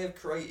 What they have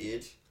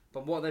created...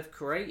 But what they've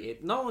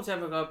created, no one's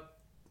ever going to...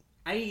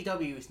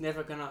 AEW is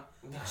never going to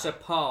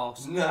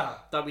surpass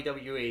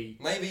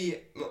WWE. Maybe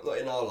not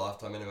in our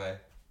lifetime anyway.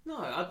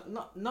 No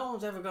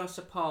one's ever going to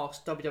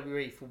surpass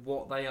WWE for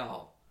what they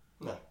are.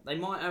 No. They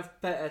might have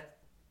better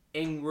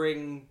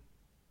in-ring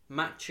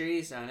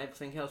matches and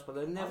everything else, but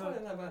they'll never... I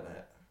don't know about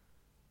that.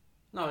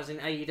 No, as in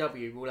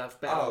AEW will have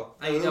better...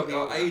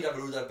 AEW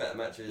will have better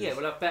matches. Yeah,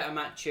 we'll have better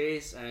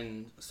matches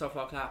and stuff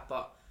like that,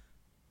 but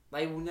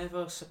they will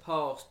never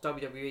surpass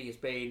WWE as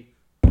being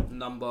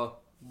number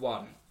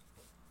 1.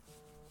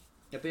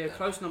 It'll be a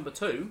close number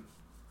 2,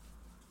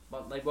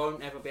 but they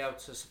won't ever be able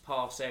to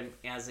surpass them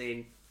as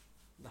in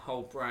the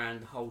whole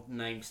brand, the whole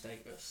name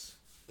status.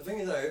 The thing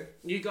is though...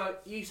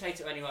 You say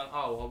to anyone,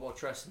 oh, I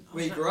watch wrestling.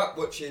 We grew up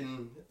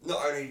watching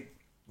not only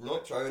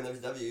Nitro and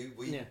WCW,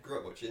 we grew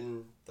up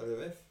watching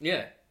WWF.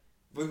 Yeah.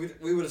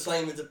 We were the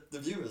same with the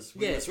viewers.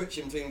 We were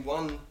switching between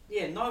one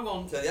no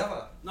one to the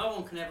other. No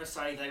one can ever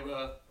say they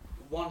were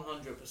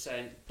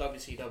 100%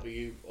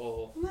 WCW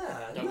or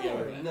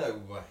WWF.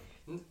 No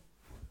way.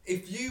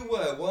 If you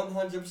were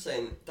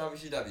 100%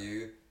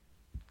 WCW...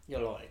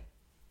 You're lying.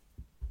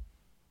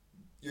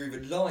 You're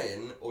either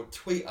lying or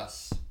tweet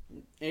us.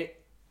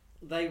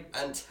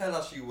 And tell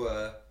us you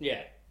were.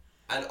 Yeah.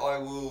 And I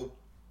will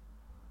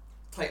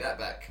take that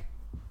back.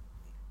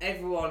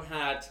 Everyone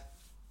had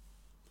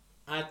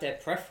their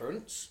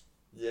preference.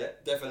 Yeah,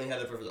 definitely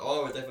had a preference. I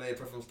was definitely a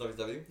preference to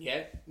WCW.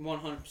 Yeah,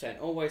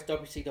 100%. Always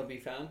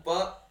WCW fan.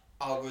 But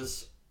I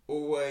was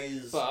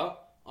always.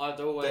 But I'd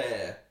always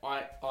there.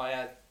 I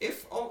had.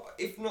 If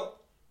not,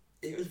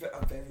 it was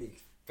a very,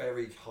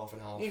 very half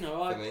and half. You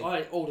know, I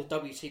had all the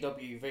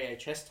WCW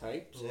VHS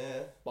tapes.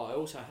 Yeah. But I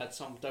also had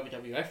some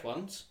WWF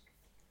ones.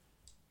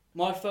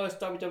 My first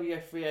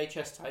WWF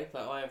VHS tape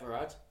that I ever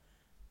had,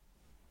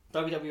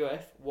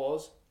 WWF,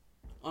 was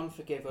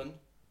Unforgiven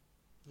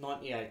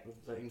 98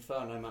 with the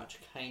Inferno match,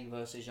 Kane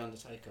versus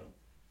Undertaker.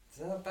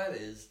 Do you know how bad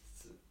it is?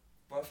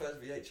 My first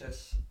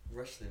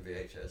wrestling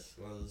VHS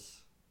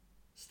was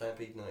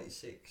Stampede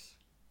 96.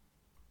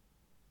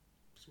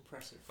 It's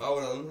impressive.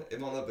 Hold on, it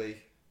might not be.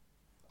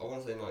 I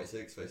want to say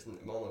 96, but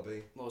it might not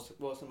be.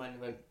 What's the main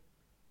event?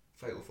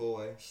 Fatal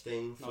 4-Way,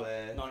 Sting,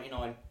 Flair.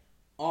 99.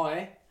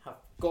 I have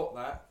got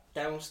that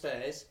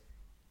downstairs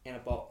in a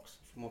box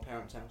from my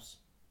parents' house.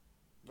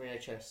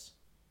 VHS.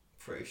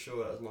 Pretty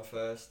sure that was my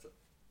first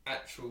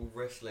actual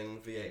wrestling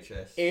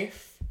VHS.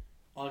 If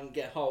I can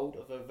get hold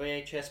of a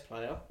VHS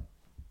player,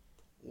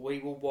 we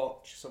will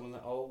watch some of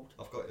the old...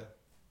 I've got you.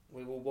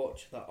 We will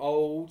watch the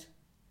old...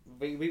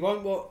 We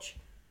won't watch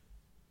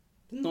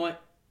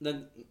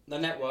the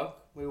network.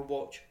 We will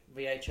watch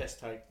VHS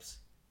tapes.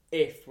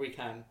 If we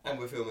can. And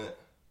we'll film it.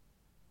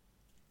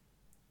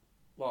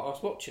 Well, I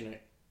was watching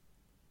it.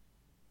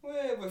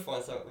 We'll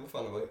find something. We'll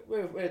find a way.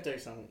 We'll do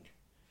something.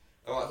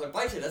 Alright, so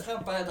basically that's how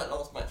bad that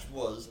last match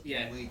was.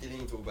 Yeah. We didn't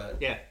even talk about it.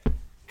 Yeah.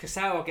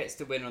 Kasawa gets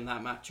the win on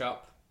that matchup.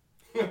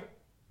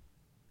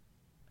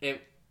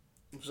 It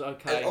was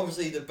okay. And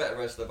obviously the better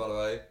wrestler, by the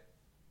way.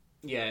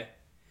 Yeah.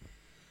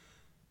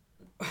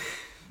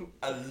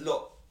 A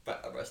lot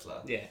better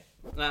wrestler. Yeah.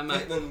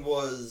 Pittman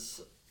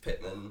was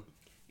Pittman.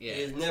 Yeah.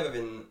 He's never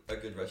been a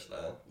good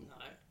wrestler.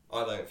 No.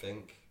 I don't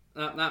think.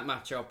 That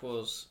matchup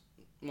was,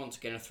 once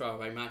again, a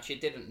throwaway match.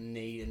 It didn't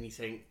need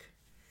anything.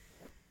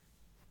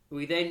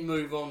 We then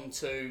move on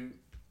to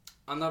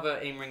another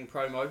in-ring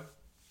promo.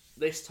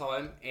 This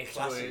time it's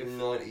classic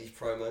 90s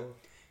promo.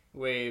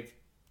 With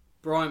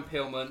Brian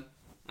Pillman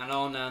and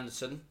Arn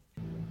Anderson.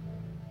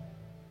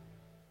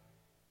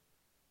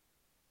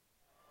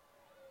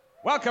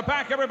 Welcome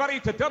back, everybody,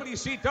 to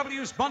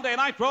WCW's Monday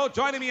Nitro.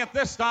 Joining me at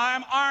this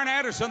time, Arn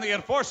Anderson, the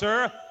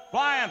enforcer,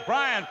 Brian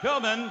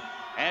Pillman.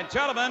 And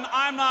gentlemen,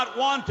 I'm not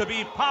one to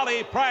be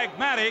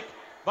polypragmatic,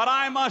 but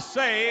I must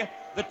say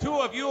the two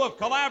of you have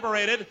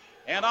collaborated,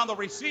 and on the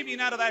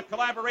receiving end of that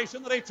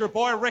collaboration, the Nature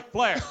Boy, Ric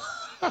Flair.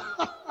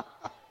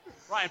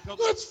 Brian Pillman.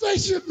 Let's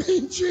face it,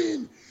 Mean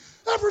Gene.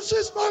 Ever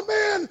since my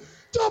man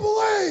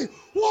Double A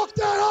walked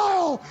that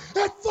aisle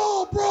at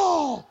Fall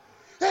Brawl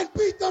and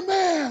beat the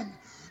man,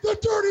 the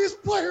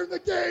dirtiest player in the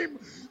game,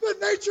 the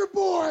Nature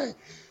Boy,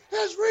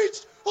 has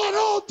reached an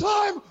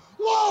all-time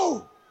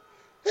low.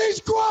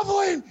 He's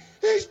groveling,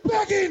 he's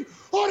begging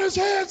on his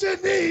hands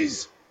and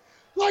knees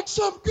like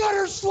some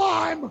gutter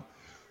slime.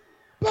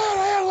 Bad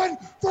handling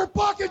for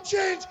pocket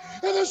change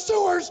in the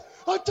sewers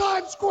of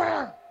Times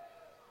Square.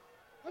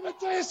 Let me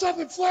tell you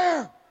something,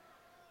 Flair.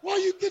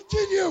 While you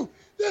continue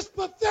this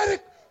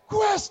pathetic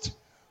quest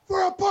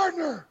for a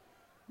partner,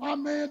 my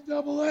man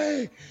Double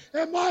A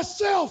and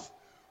myself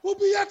will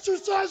be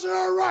exercising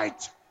our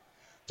right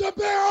to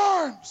bear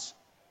arms,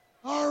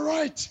 our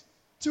right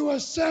to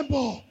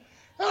assemble,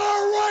 and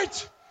our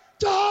right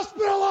to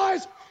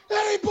hospitalize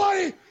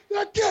anybody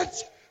that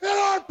gets in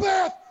our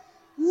path.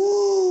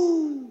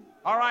 Woo!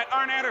 All right,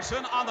 Arn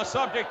Anderson on the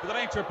subject of the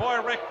Nature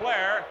Boy, Ric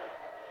Flair.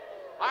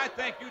 I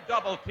think you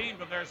double-teamed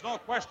him. There's no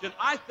question.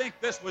 I think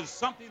this was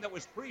something that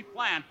was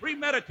pre-planned,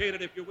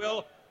 premeditated, if you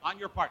will, on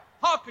your part.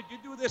 How could you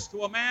do this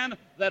to a man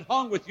that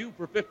hung with you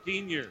for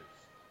 15 years?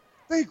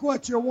 Think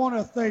what you want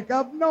to think.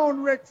 I've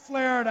known Ric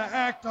Flair to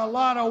act a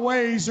lot of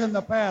ways in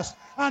the past.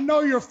 I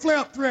know you're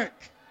flipped, Rick.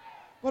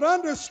 But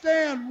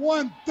understand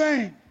one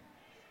thing.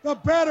 the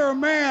better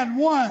man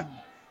won.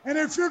 And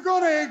if you're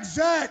going to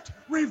exact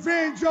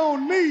revenge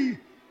on me,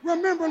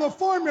 remember the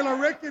formula,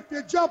 Rick. If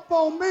you jump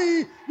on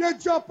me, you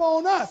jump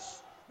on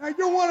us. Now,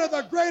 you're one of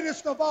the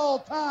greatest of all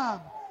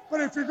time.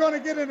 But if you're going to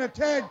get in a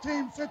tag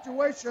team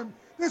situation,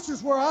 this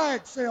is where I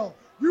excel.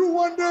 You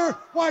wonder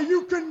why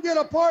you couldn't get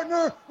a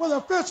partner with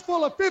a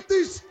fistful of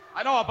 50s?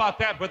 I know about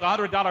that with a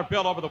 $100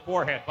 bill over the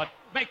forehead, but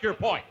make your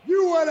point.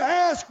 You would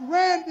ask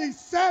Randy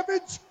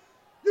Savage.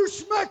 You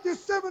smack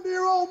this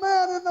 70-year-old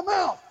man in the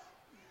mouth.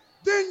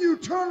 Then you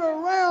turn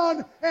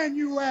around and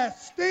you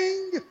ask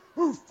Sting,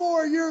 who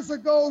 4 years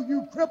ago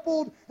you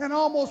crippled and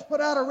almost put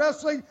out of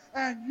wrestling,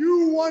 and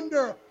you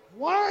wonder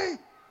why?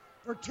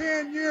 For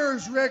 10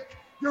 years, Rick,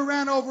 you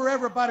ran over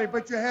everybody,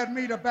 but you had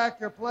me to back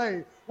your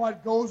play.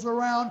 What goes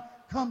around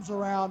comes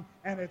around,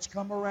 and it's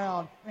come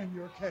around in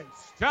your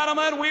case.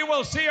 Gentlemen, we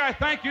will see. I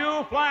thank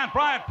you, Flying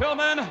Brian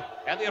Pillman,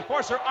 and the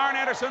Enforcer, Arn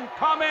Anderson.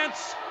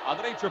 Comments on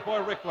the Nature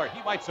Boy, Ric Flair.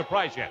 He might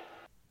surprise you.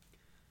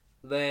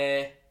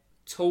 They're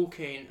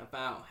talking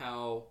about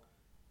how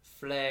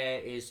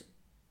Flair is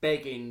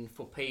begging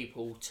for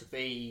people to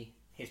be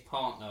his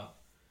partner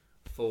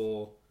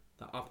for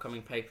the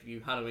upcoming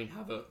pay-per-view Halloween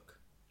Havoc.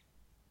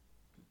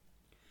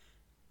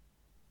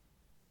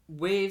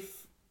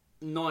 With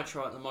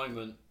Nitro at the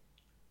moment,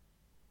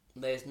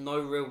 there's no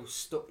real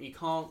you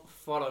can't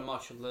follow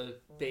much of the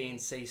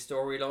B&C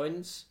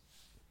storylines.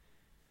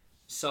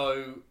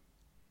 So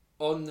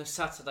on the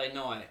Saturday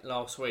night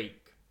last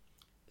week,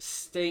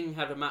 Sting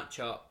had a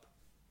matchup.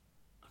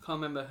 I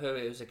can't remember who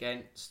it was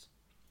against,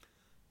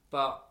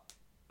 but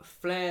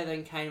Flair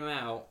then came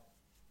out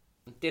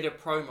and did a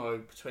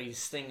promo between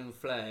Sting and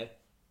Flair,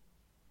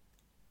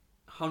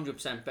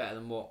 100% better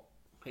than what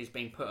he's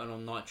been putting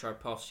on Nitro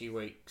past few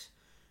weeks.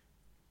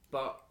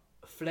 But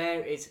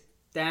Flair is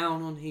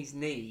down on his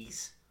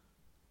knees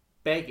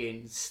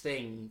begging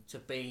Sting to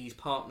be his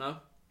partner.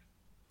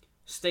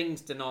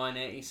 Sting's denying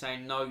it. He's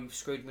saying, no, you've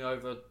screwed me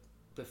over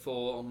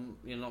before.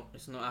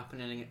 It's not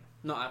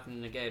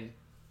happening again.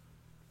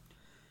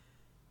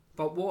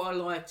 But what I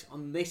liked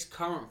on this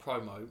current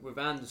promo with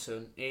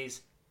Anderson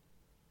is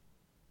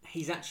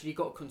he's actually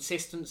got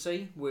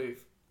consistency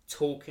with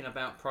talking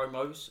about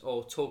promos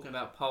or talking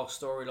about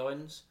past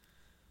storylines.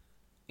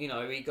 He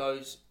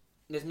goes,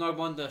 there's no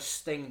wonder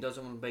Sting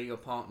doesn't want to be your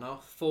partner.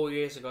 4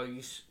 years ago,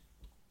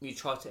 you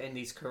tried to end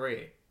his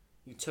career.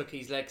 You took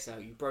his legs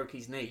out. You broke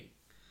his knee.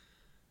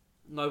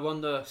 No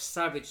wonder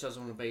Savage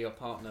doesn't want to be your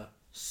partner.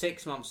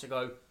 6 months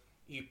ago,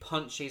 you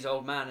punched his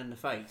old man in the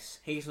face.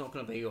 He's not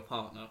going to be your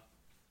partner.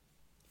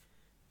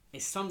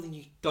 It's something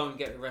you don't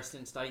get with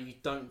wrestling today. You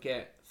don't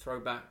get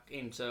throwback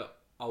into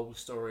old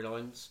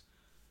storylines.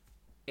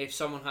 If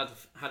someone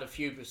had a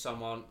feud with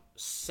someone,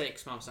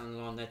 6 months down the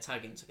line, they're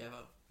tagging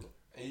together.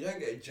 And you don't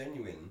get a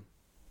genuine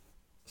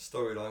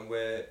storyline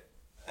where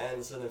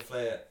Anderson and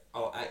Flair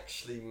are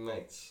actually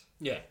mates.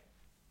 Yeah.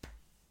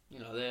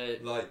 They're...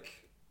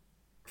 Like,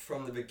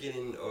 from the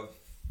beginning of,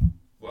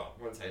 well,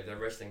 I won't say their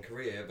wrestling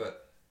career,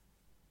 but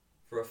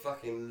for a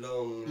fucking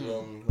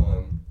long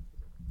time.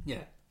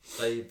 Yeah.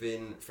 They've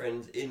been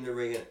friends in the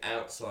ring and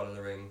outside of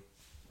the ring.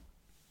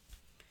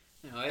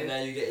 And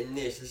now you're getting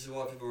this. This is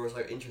why people were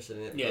so interested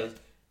in it. Yeah.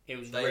 It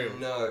was real. They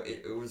know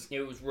it was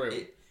real.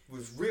 It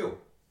was real.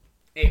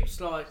 It's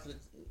like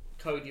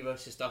Cody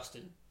versus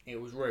Dustin.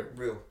 It was real.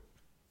 Real.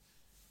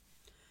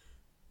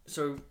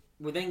 So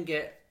we then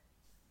get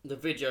the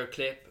video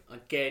clip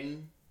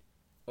again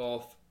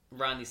of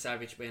Randy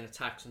Savage being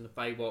attacked on the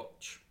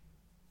Baywatch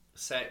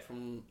set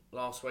from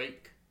last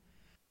week.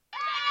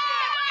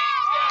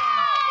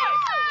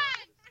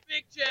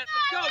 Big chance,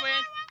 let's go,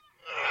 man.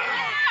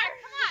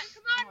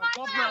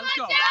 Come on, let's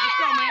go, man.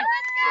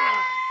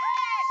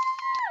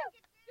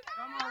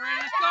 Come on, Randy,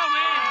 let's go,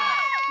 man.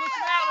 Push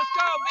him out, let's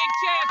go. Big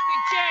chance.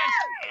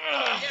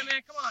 Yeah,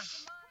 man, come on.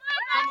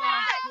 Come on,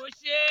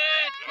 push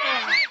it.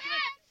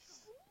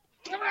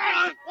 Come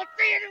on, we'll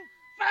see you do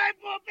 5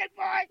 more, big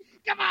boy.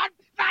 Come on,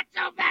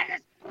 Macho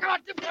Madness. Come on,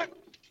 do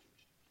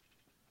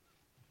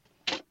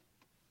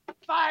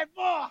 5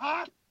 more,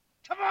 huh?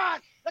 Come on,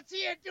 let's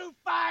see you do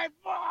 5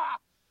 more.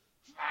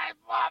 5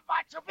 more,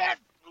 Macho Man.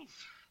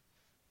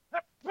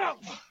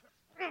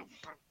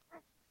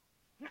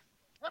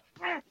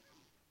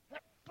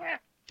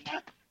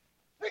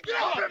 Get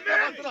off him, man!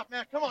 That's enough,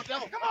 man. Come on,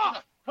 Devil.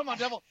 Come on,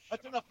 Devil.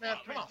 That's enough, man.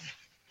 Come on.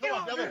 Come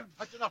on, Devil.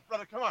 That's enough,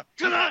 brother. Come on.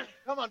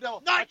 Come on,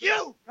 Devil. Not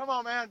you. Come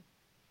on, man.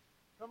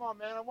 I'm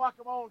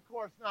walking my own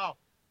course now.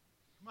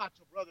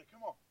 Macho, brother.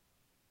 Come on.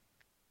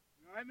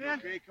 You all right, man?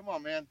 Okay, come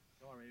on, man.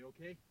 Are you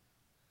okay?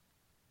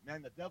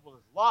 Man, the Devil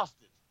has lost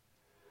it.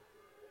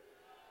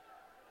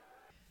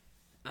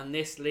 And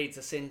this leads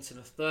us into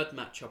the third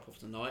matchup of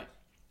the night,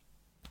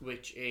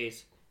 which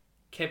is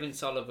Kevin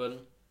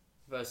Sullivan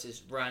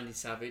versus Randy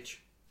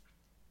Savage.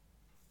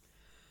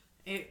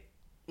 It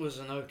was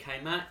an okay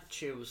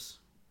match.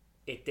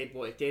 It did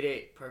what it did.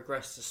 It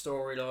progressed the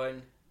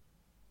storyline.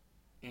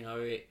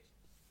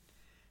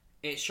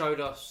 It showed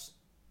us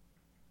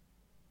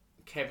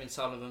Kevin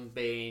Sullivan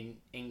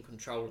being in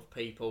control of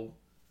people.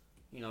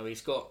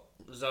 He's got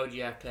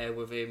Zodiac there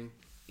with him.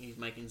 He's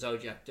making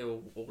Zodiac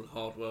do all the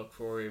hard work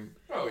for him.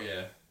 Oh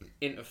yeah.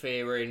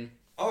 Interfering.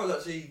 I was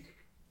actually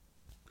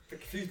a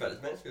bit confused about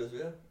this match, to be honest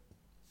with you.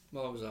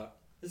 What was that?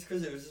 It's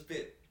because it was a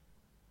bit.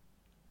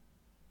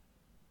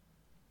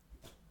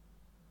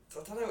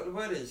 I don't know what the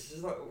word is.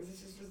 It's like,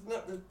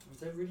 was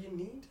there really a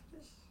need for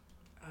this?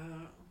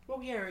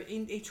 Well, yeah,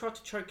 he tried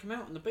to choke him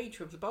out on the beach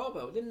with the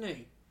barbell, didn't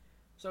he?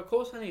 So of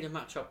course I need a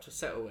match up to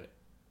settle it.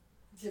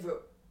 Yeah,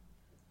 but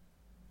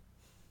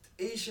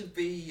he should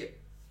be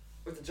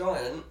with the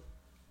Giant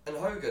and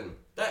Hogan.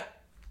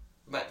 That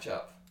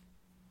matchup.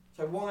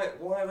 So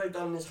why have they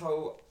done this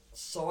whole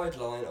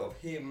sideline of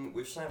him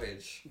with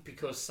Savage?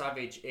 Because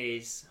Savage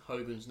is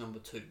Hogan's number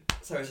 2.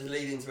 So it's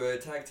leading to a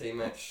tag team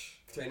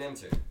match between them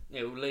two.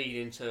 It will lead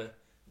into.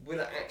 Will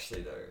it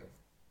actually though?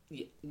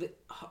 Yeah,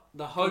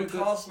 the Hogan.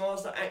 Will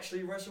Taskmaster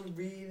actually wrestle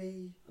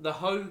really? The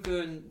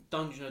Hogan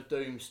Dungeon of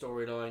Doom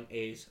storyline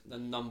is the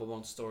number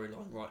 1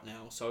 storyline right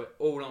now. So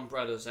all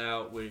umbrellas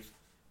out with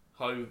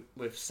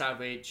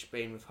Savage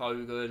being with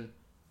Hogan,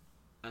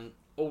 and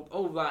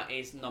all that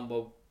is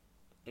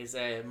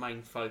their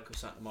main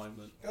focus at the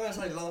moment. Can I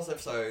say, last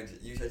episode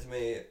you said to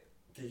me,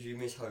 "Did you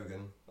miss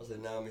Hogan?" I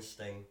said, "No, I miss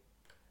Sting."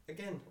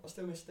 Again, I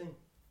still miss Sting.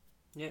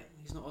 Yeah,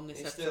 he's not on this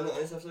episode. He's still not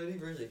on this episode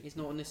either, is he? He's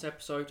not on this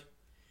episode.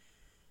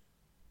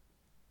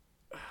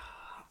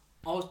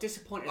 I was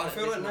disappointed. I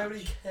feel like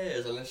nobody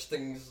cares unless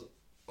Sting's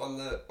on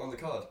the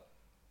card.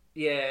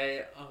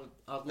 Yeah,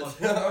 I'd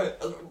like.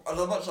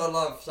 As much as I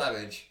love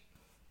Savage,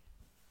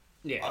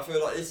 yeah, I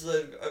feel like this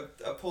is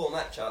a poor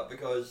matchup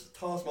because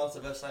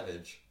Taskmaster vs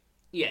Savage.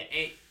 Yeah,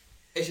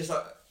 it's just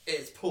like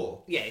it's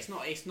poor. Yeah, it's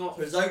not.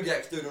 So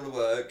Zodiac's doing all the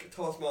work.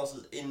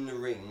 Taskmaster's in the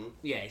ring.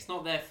 Yeah, it's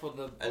not there for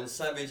the. And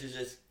Savage is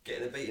just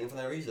getting a beating for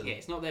no reason. Yeah,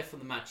 it's not there for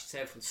the match. It's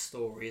there for the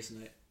story,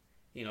 isn't it?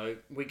 You know,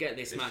 we get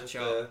this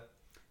matchup.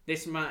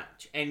 This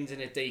match ends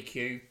in a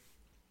DQ.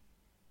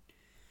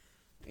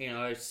 You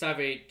know,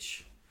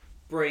 Savage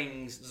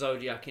brings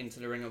Zodiac into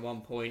the ring at one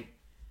point.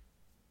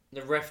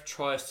 The ref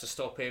tries to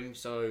stop him,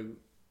 so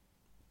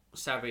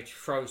Savage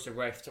throws the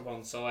ref to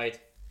one side.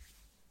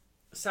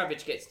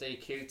 Savage gets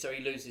DQ'd, so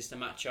he loses the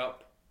matchup.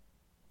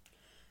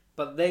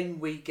 But then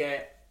we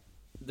get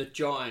the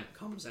Giant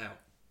comes out.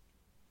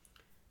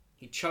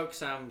 He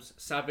chokeslams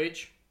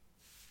Savage.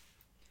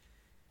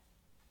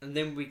 And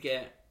then we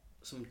get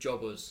some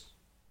jobbers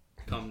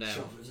come down.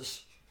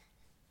 Jobbers.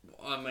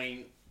 I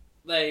mean,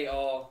 they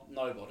are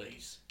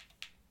nobodies.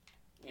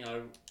 You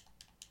know,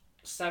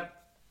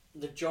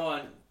 the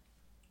Giant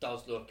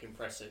does look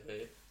impressive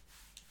here.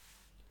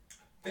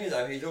 Thing is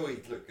though, he's always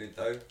looked good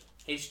though.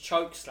 His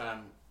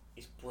chokeslam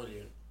is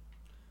brilliant.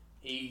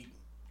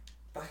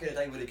 Back in the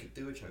day when he could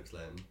do a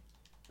chokeslam.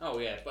 Oh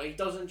yeah, but he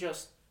doesn't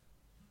just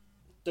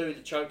do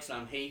the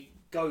chokeslam. He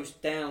goes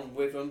down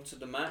with them to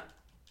the mat.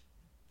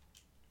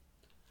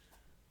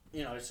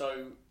 You know,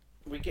 so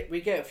we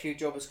get a few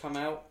jobbers come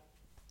out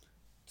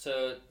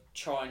to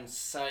try and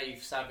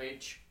save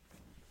Savage.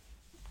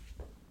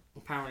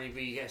 Apparently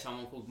we get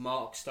someone called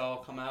Mark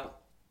Starr come out.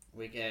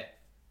 We get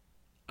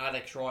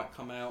Alex Wright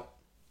come out.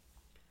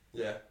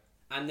 Yeah.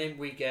 And then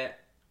we get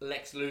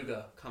Lex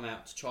Luger come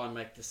out to try and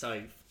make the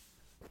save.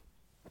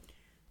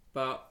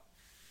 But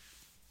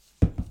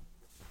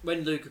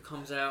when Luger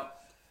comes out,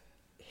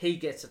 he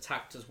gets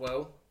attacked as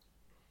well.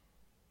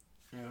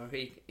 You know,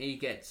 he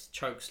gets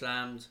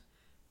chokeslammed.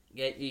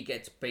 He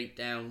gets beat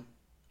down.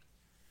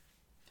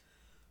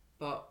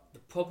 But the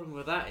problem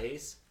with that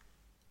is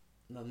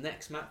the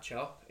next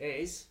matchup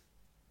is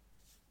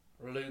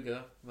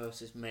Luger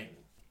versus Ming.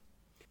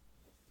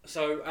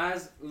 So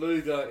as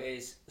Luger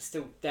is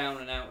still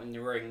down and out in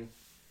the ring,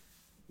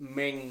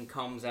 Ming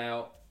comes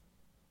out.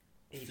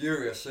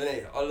 Furious, isn't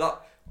he?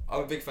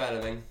 I'm a big fan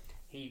of Ming.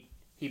 He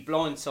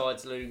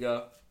blindsides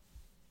Luger.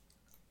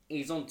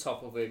 He's on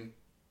top of him.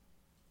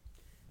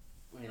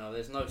 You know,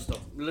 there's no stop.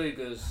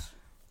 Luger's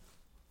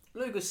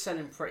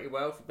selling pretty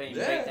well for being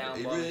beat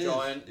down by the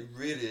Giant. It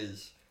really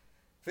is.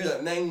 I feel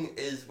like Ming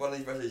is one of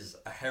these wrestlers,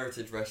 a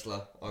heritage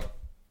wrestler.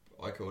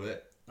 I call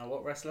it. A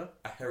what wrestler?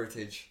 A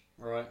heritage.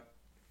 Right.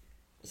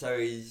 So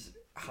his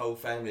whole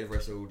family have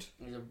wrestled.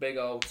 He's a big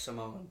old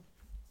Samoan.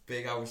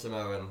 Big old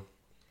Samoan.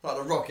 Like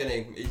The Rock,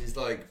 isn't he? He's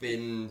like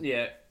been...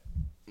 Yeah.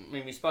 I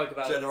mean, we spoke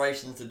about...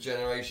 Generations to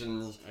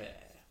generations. Yeah.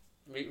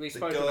 We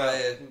spoke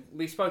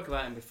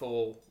about him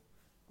before.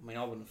 I mean,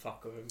 I wouldn't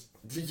fuck with him.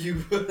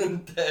 You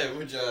wouldn't dare,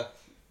 would you?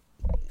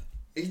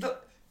 He's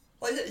not...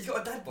 Like, he's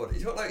got a dad body.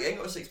 He ain't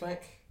got a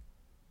six-pack.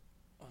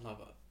 Oh, no,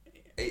 but...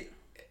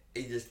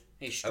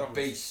 He's strong. A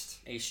beast.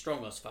 He's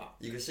strong as fuck.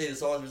 You can see the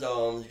size of his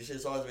arms. You can see the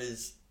size of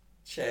his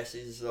chest.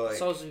 He's like... The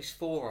size of his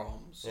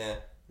forearms. Yeah.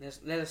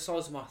 They're the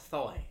size of my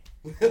thigh.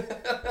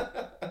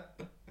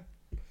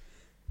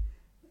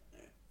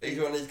 He's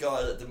one of these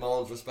guys that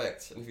demands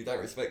respect, and if you don't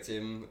respect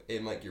him,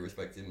 he'll make you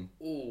respect him.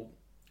 Ooh,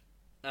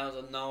 that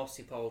was a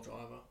nasty pole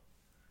driver.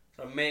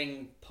 So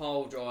Ming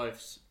pole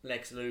drives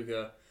Lex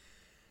Luger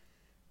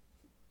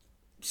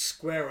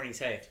square on his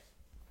head.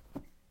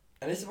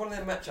 And this is one of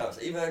them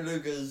matchups, even though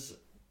Luger's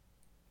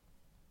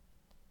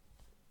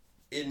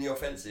in the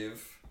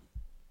offensive,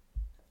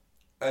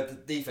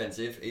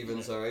 defensive,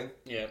 even, sorry.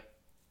 Yeah.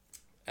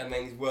 And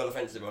then he's well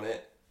offensive on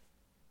it.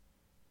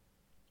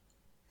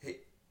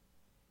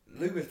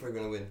 Luger's probably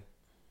going to win.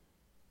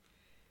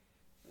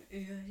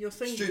 Yeah, you're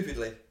thinking...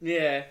 Stupidly.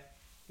 Yeah.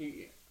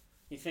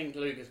 You think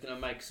Luger's going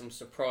to make some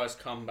surprise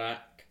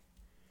comeback.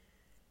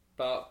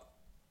 But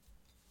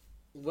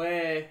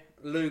where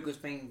Luger's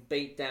been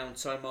beat down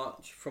so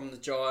much from the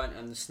Giant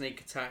and the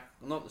sneak attack...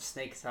 Not the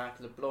sneak attack,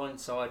 the blind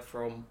side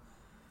from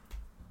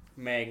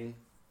Meng.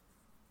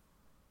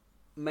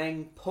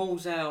 Meng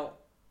pulls out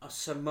a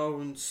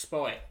Samoan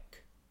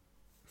spike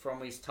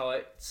from his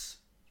tights.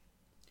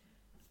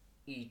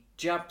 He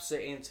jabs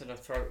it into the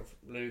throat of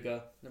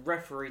Luger. The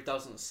referee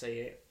doesn't see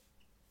it.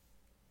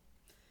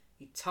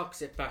 He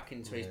tucks it back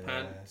into his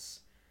pants.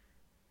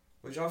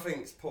 Which I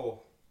think is poor.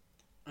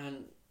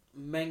 And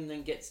Meng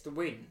then gets the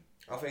win.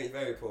 I think it's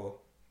very poor.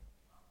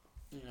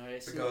 You know,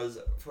 it's because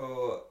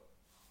for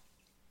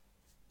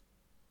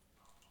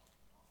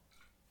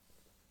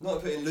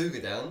not putting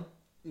Luger down.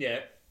 Yeah.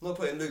 Not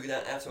putting Luger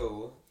down at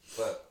all,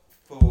 but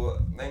for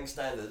Meng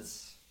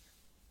standards,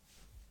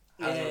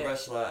 as a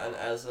wrestler and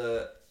as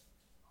a...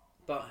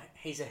 But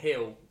he's a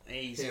heel.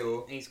 He's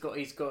got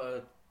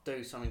to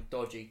do something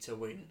dodgy to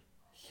win.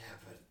 Yeah,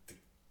 but...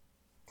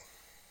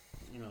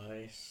 You know,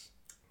 it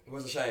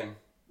was a shame.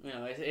 You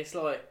know, it's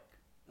like...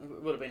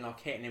 It would have been like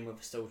hitting him with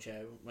a steel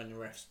chair when the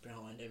ref's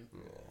behind him.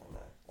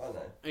 Yeah, I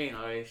know. You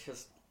know, it's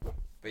just... But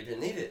he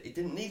didn't need it. He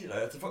didn't need it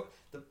though.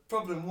 The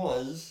problem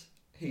was...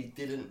 He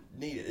didn't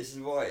need it. This is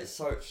why it's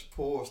such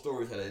poor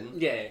storytelling.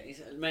 Yeah,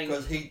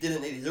 because he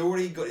didn't need it. He's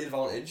already got the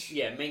advantage.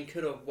 Yeah, Meng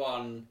could have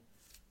won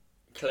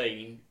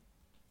clean,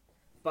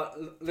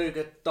 but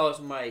Luger does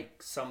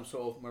make some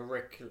sort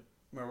of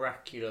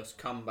miraculous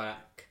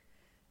comeback.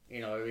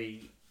 You know,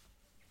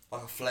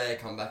 like a Flair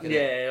comeback.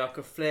 Like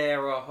a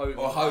Flair or a Hogan.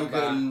 Or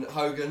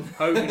Hogan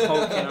hulking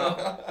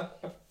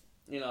up.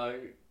 You know,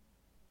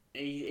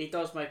 he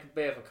does make a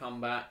bit of a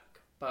comeback,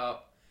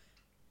 but.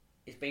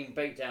 He's been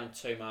beat down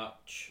too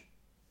much.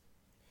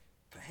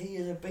 But he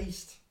is a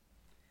beast.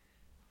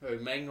 Who,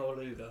 Meng or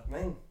Luger?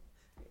 Meng.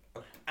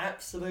 An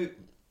absolute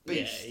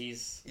beast. Yeah,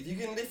 he's... If you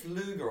can lift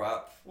Luger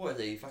up, what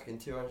is he, fucking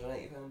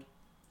 280 pound?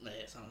 Yeah,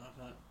 something like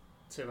that.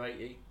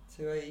 280.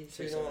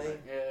 280, 290?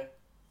 Yeah.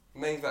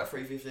 Meng's about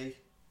 350.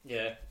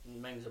 Yeah,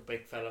 Meng's a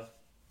big fella.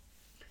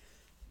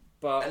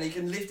 But... And he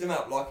can lift him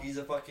up like he's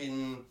a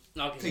fucking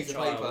piece of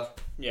paper.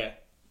 Yeah.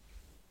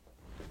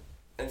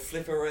 And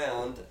flip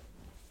around...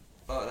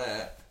 like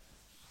that.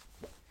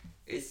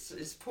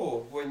 It's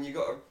poor when you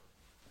got a...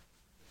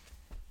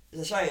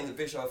 It's a shame that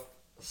Bischoff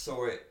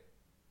saw it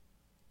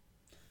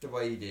the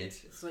way he did.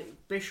 It's like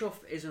Bischoff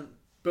isn't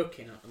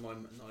booking at the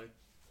moment though.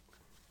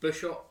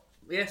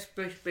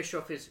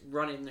 Bischoff is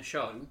running the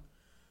show,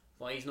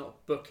 but he's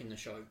not booking the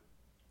show.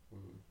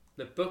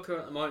 The booker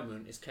at the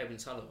moment is Kevin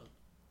Sullivan.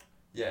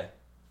 Yeah.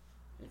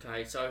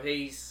 Okay, so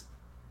he's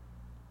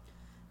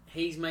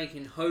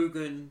making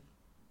Hogan...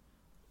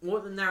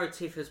 What the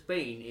narrative has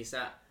been is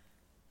that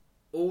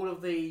all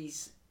of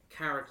these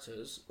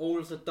characters, all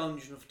of the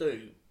Dungeon of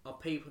Doom, are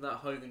people that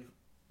Hogan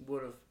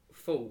would have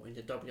fought in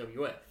the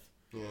WWF.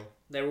 Yeah.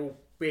 They're all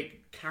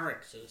big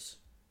characters.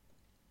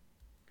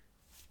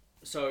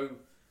 So,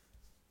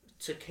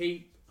 to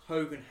keep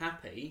Hogan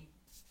happy,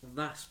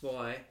 that's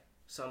why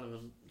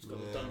Sullivan's got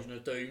the Dungeon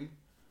of Doom.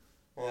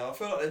 Yeah, I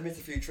feel like they've missed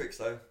a few tricks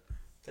though.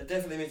 They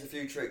definitely missed a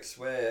few tricks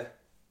where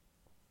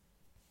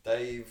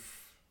they've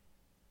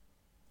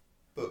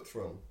booked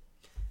wrong.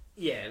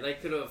 Yeah, they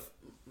could have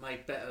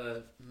made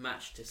better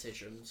match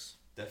decisions.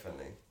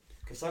 Definitely.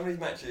 Because some of these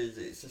matches,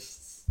 it's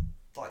just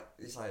like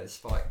you say, a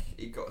spike.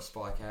 He got a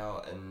spike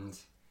out and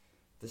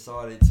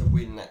decided to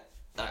win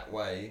that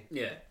way.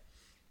 Yeah,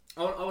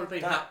 I would have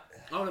been.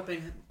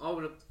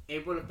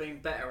 It would have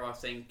been better, I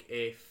think,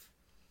 if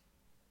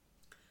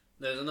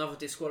there was another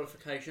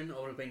disqualification. I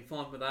would have been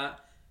fine with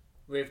that.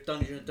 With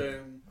Dungeon of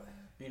Doom,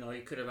 you know,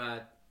 you could have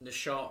had the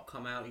Shark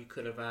come out. You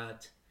could have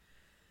had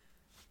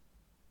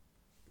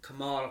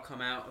Kamala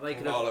come out.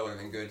 Kamala would have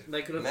been good.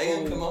 They could have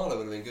Kamala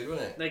would have been good,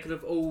 wouldn't it? They could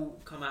have all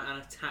come out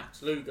and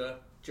attacked Luger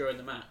during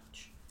the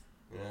match.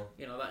 Yeah.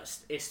 You know,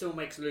 it still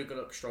makes Luger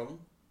look strong,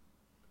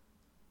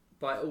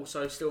 but it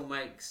also still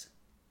makes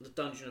the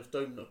Dungeon of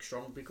Doom look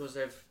strong because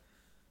they've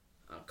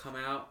come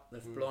out,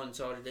 they've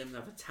blindsided him,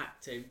 they've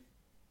attacked him.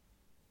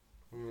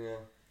 Yeah.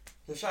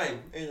 It's a shame.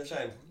 It is a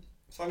shame.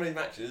 Some of these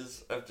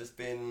matches have just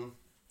been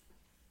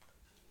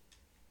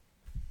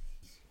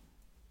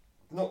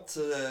not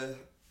to...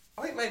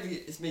 I think maybe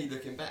it's me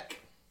looking back.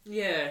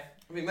 Yeah.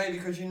 I mean, maybe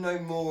because you know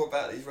more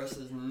about these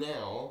wrestlers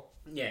now.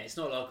 Yeah, it's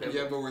not like... You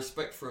have more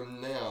respect for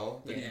them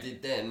now than you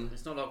did then.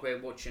 It's not like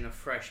we're watching a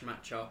fresh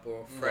matchup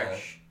or a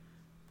fresh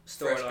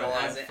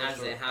storyline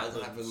as it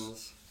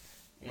happens.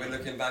 We're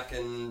looking back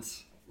and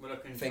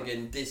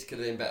thinking this could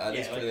have been better,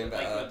 this could have been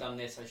better. I could have done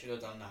this, I should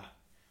have done that.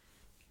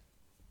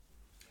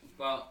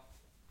 But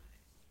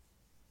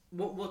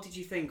what did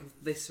you think of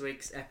this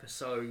week's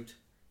episode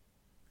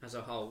as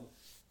a whole?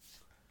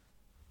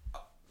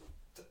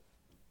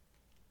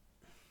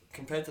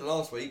 Compared to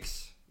last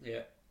week's?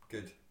 Yeah.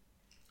 Good.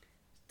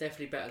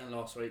 definitely better than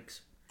last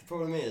week's. The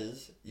problem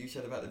is, you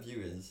said about the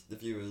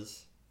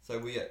viewers. So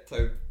we had.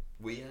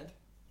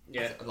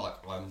 Yeah.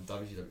 I'm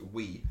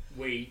WCW.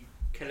 We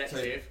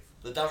collective.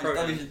 So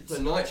the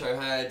Nitro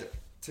had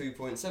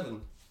 2.7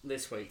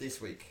 this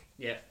week.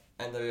 Yeah.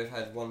 And WF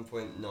had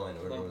 1.9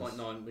 or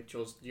 1.9, which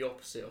was the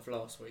opposite of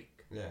last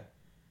week. Yeah.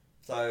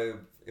 So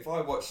if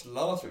I watched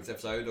last week's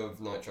episode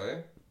of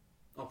Nitro,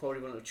 I probably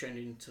wouldn't have tuned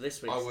into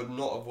this week's. I would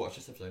not have watched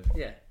this episode.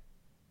 Yeah.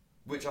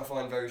 Which I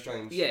find very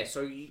strange. Yeah.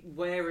 So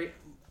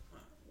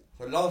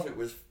So last week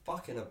was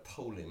fucking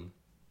appalling.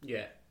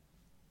 Yeah.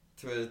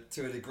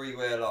 To a degree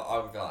where like I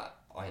would be like,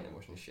 I ain't never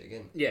watching this shit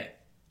again. Yeah.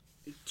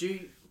 Do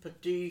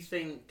you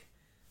think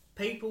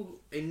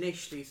people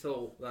initially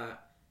thought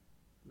that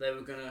they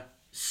were gonna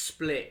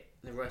split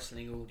the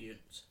wrestling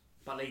audience,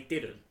 but they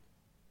didn't?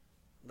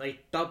 They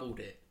doubled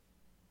it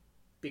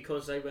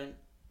because they went,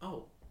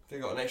 oh, they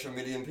got an extra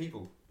million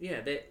people.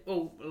 Yeah, they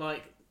all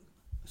like.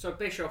 So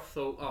Bischoff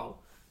thought, oh,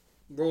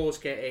 Raw's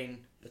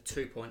getting a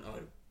 2.0.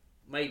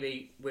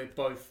 Maybe we could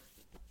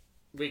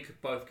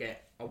both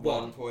get a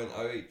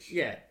 1.0 each.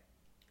 Yeah,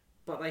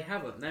 but they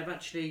haven't. They've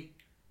actually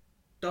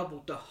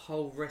doubled the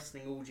whole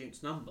wrestling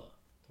audience number.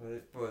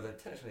 Well, they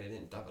technically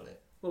didn't double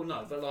it. Well,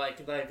 no, but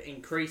like they've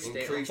increased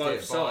it on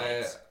both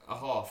sides. By a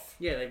half.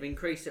 Yeah, they've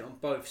increased it on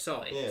both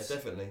sides. Yeah,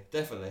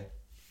 definitely.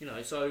 You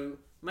know, so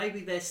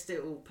maybe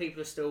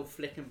people are still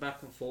flicking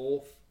back and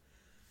forth.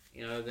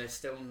 You know, they're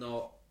still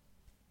not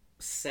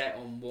set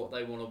on what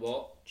they want to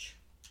watch.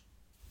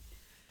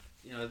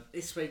 You know,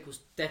 this week was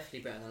definitely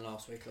better than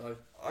last week, though.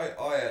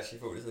 I actually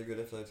thought it was a good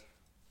episode.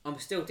 I'm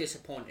still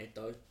disappointed,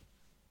 though.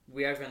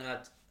 We haven't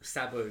had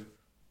Sabu.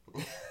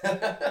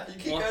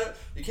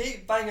 you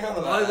keep banging on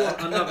about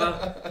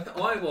that.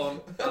 I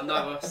want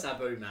another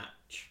Sabu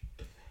match.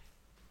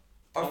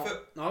 I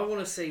want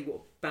to see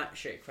what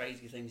batshit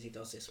crazy things he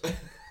does this week.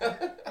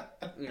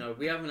 You know,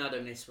 we haven't had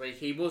him this week.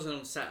 He wasn't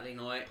on Saturday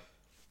night.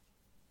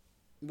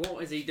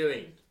 What is he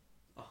doing?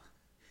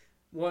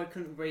 Why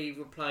couldn't we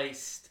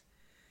replaced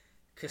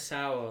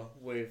Kasawa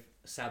with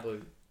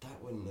Sabu?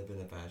 That wouldn't have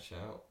been a bad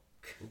shout.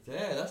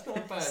 Yeah, that's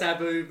not bad.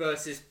 Sabu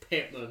versus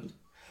Pittman.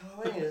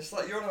 I mean, it's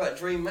like you're on about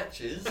dream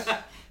matches.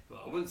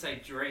 Well, I wouldn't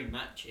say dream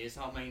matches.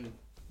 I mean,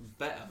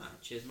 better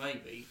matches,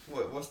 maybe.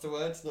 What's the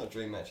word? It's not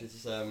dream matches.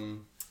 It's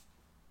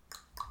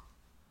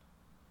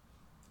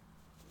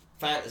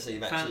fantasy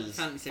matches.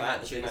 Fantasy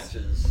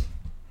matches.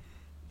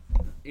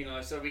 You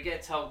know, so we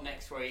get told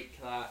next week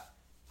that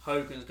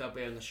Hogan's going to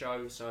be on the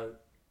show, so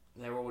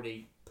they're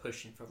already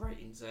pushing for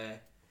ratings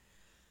there.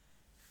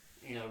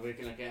 You know, we're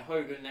going to get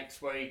Hogan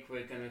next week.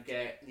 We're going to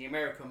get the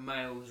American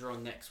males are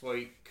on next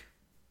week.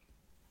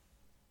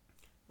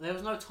 There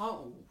was no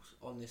titles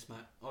on this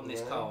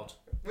card.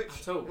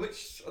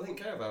 Which I didn't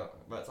care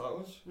about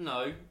titles.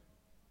 No.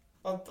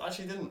 I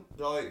actually didn't.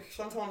 Like,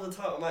 sometimes a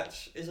title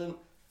match isn't...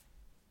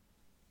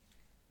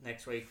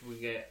 Next week we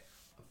get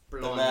a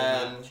blind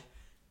match.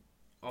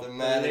 The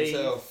man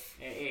himself.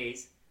 It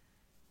is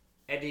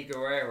Eddie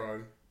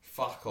Guerrero.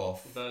 Fuck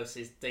off.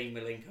 Versus Dean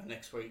Malenko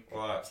next week.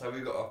 Right, so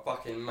we've got a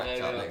fucking match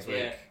up next week.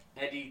 Yeah,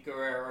 Eddie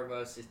Guerrero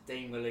versus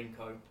Dean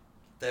Malenko.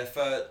 Their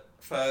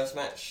first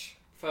match.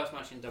 First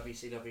match in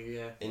WCW,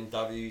 yeah. In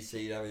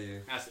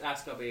WCW.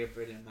 That's going to be a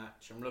brilliant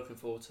match. I'm looking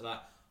forward to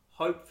that.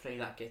 Hopefully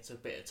that gets a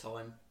bit of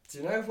time. Do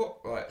you know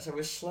what? Right, so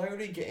we're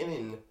slowly getting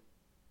in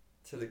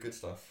to the good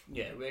stuff.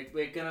 Yeah,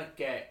 we're gonna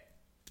get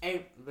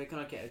a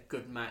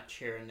good match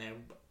here and there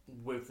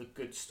with a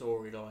good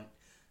storyline.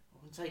 I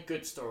wouldn't say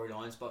good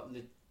storylines, but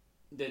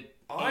the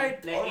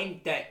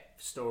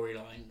in-depth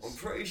storylines. I'm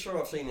pretty sure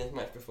I've seen this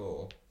match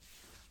before.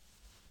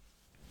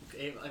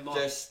 It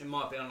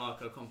might be on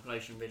like a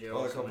compilation video.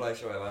 Or a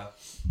compilation or whatever.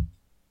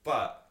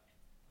 But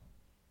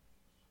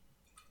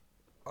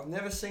I've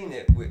never seen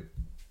it with...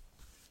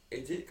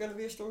 Is it going to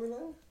be a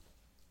storyline?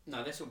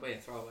 No, this will be a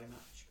throwaway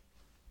match.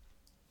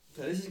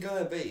 So this is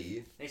going to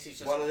be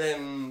just one of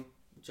them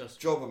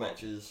jobber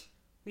matches.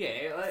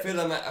 Yeah. A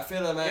filler match.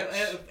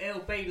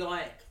 It'll be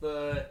like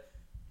the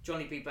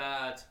Johnny B.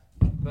 Bad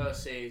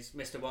versus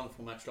Mr.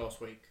 Wonderful match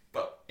last week.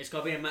 But it's got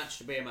to be a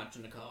match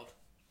on the card.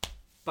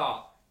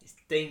 But it's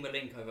Dean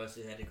Malenko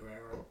versus Eddie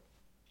Guerrero.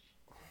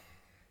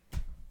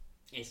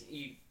 You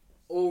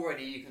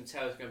can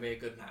tell it's going to be a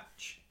good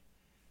match.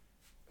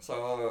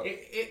 So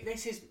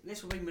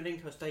this will be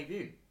Malenko's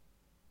debut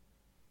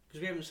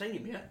because we haven't seen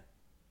him yet.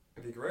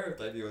 Eddie Guerrero's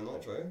debut on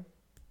Nitro.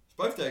 It's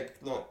both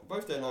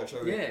their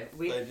Nitro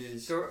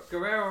debuts.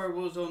 Guerrero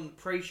was on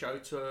pre-show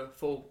to a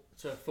full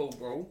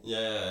brawl.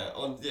 Yeah,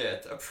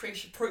 a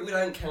pre-show. We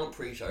don't count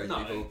pre-shows, no,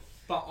 people.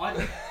 But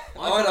I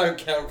don't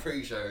count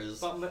pre-shows.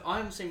 But I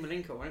haven't seen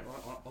Malenko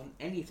on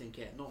anything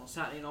yet. Not on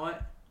Saturday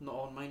night. Not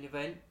on main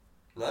event.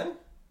 No.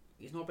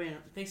 He's not been.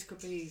 This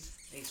could be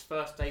his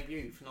first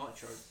debut for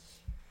Nitro.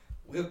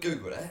 We'll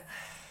Google that.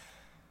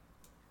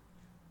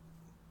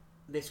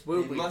 This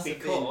will be must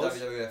because have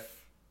been WWF.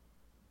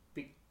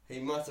 He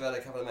must have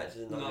had a couple of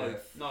matches in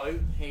WWF. No,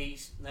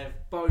 they've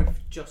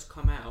both just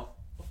come out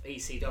of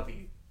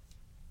ECW.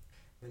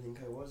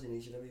 Malenko was in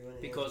ECW, wasn't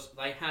he? Because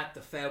they had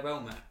the farewell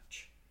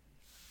match.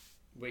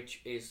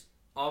 which is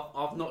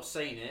I've not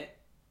seen it.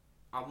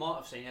 I might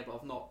have seen it, but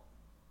I've not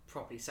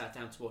properly sat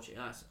down to watch it.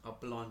 That's a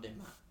blinding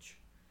match.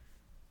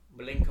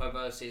 Malenko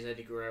versus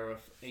Eddie Guerrero,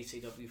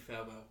 ECW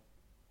farewell.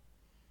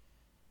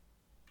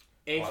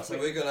 Right, so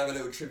we're gonna have a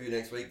little tribute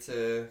next week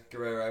to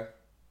Guerrero.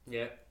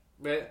 Yeah,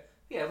 we'll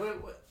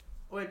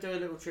do a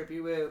little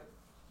tribute.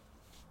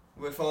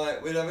 We're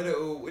fine. We'll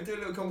do a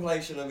little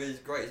compilation of his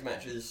greatest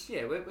matches.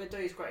 Yeah, we'll do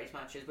his greatest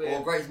matches.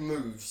 Or greatest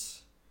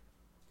moves.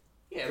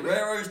 Yeah,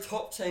 Guerrero's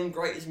top 10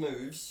 greatest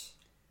moves.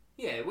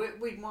 Yeah, we'll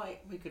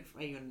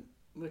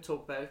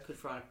talk about it. Could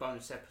throw in a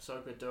bonus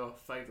episode. We'll do our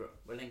favourite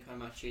Malenko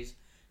matches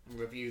and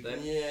review them.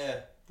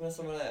 Yeah, where's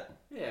some of that?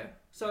 Yeah,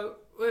 so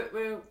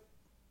we'll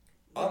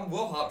I'm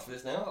well hyped for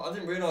this now. I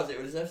didn't realise it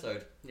was this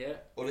episode. Yeah.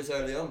 Or this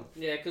early on.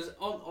 Yeah, because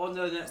on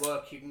the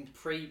network you can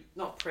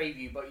not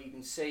preview, but you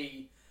can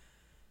see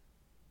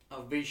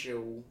a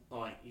visual,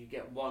 like you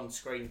get one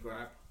screen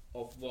grab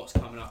of what's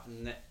coming up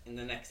in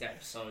the next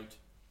episode.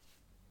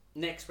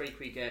 Next week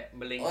we get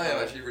Malenko. I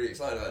am actually really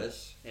excited about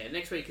this. Yeah,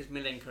 next week is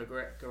Malenko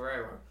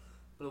Guerrero.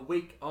 But the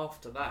week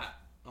after that,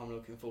 I'm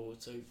looking forward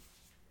to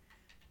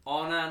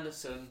Arn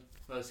Anderson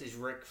versus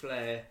Ric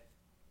Flair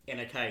in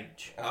a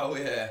cage. Oh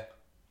yeah.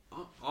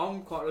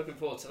 I'm quite looking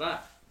forward to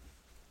that.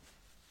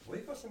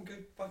 We've got some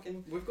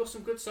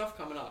good stuff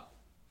coming up.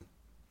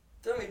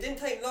 It didn't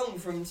take long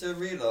for him to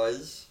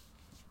realise.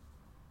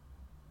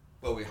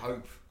 Well, we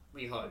hope.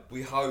 We hope.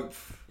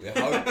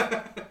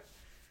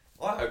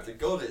 I hope to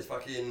God it's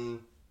fucking.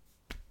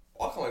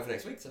 I can't wait for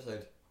next week's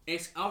episode.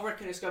 I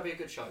reckon it's gonna be a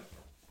good show.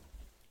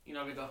 You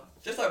know, we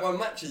got just like one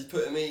match is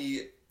putting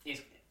me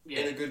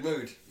in a good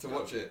mood to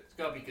watch it. It's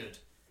gotta be good.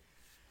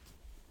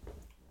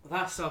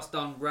 That's us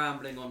done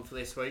rambling on for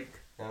this week.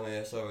 Oh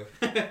yeah, sorry.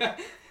 I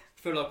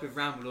feel like we've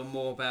rambled on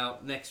more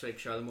about next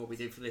week's show than what we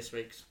did for this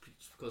week's,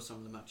 because some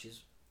of the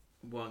matches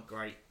weren't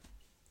great.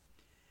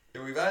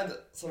 Yeah, we've had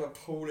some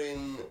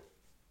appalling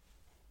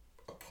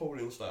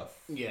stuff.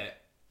 Yeah.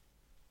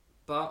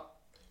 But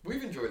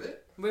we've enjoyed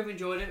it.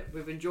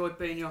 We've enjoyed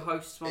being your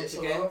hosts once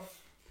again.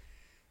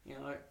 You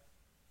know,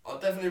 I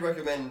definitely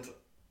recommend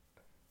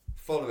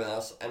following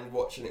us and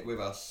watching it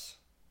with us.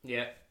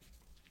 Yeah.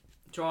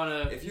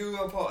 If you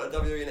are part of the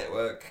WWE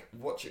Network,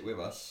 watch it with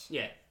us.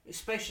 Yeah,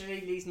 especially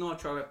these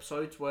Nitro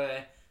episodes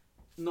where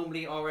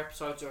normally our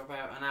episodes are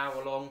about an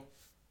hour long.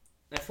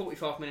 They're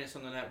 45 minutes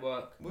on the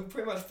network. We've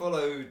pretty much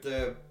followed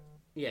the...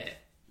 Yeah,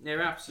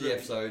 they're absolutely... The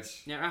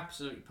episodes. They're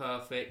absolutely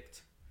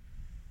perfect.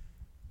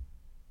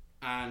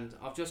 And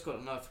I've just got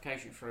a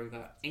notification through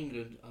that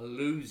England are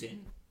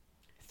losing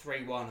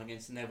 3-1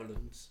 against the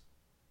Netherlands.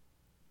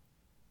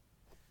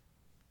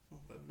 Oh,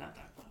 but that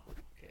don't know.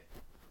 Okay.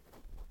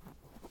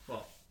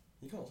 What?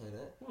 You can't say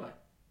that. Why?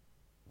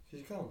 Because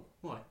you can't.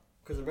 Why?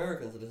 Because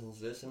Americans are listening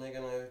to this and they're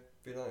going to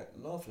be like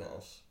laughing at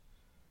us.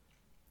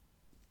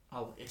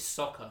 Oh, it's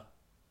soccer.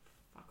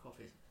 Fuck off,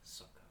 it's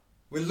soccer.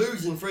 We're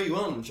losing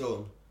 3-1,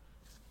 Sean.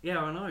 Yeah,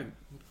 I know.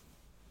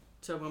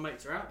 Tell my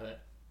mates are out there.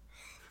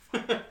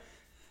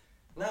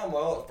 Now my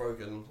heart's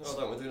broken. I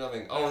don't want to do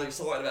nothing. I was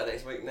excited about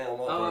next week. Now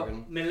my heart's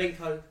broken.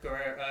 Malenko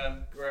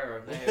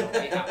Guerrero. There, I'll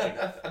be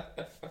happy.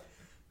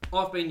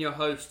 I've been your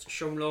host,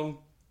 Sean Long.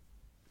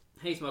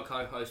 He's my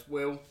co-host,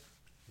 Will.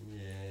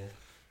 Yeah.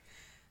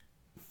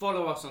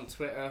 Follow us on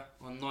Twitter,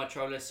 on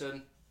Nitro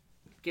Listen.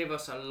 Give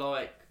us a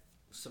like,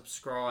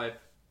 subscribe.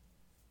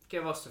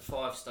 Give us the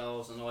 5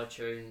 stars on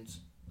iTunes,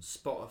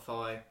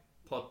 Spotify,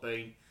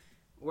 Podbean,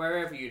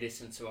 wherever you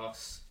listen to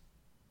us.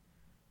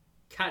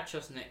 Catch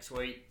us next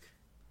week.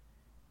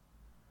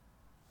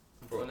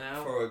 For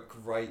now, for a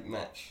great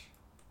match.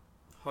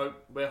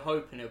 We're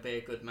hoping it'll be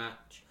a good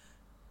match.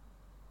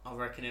 I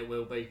reckon it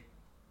will be.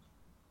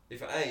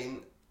 If it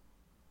ain't,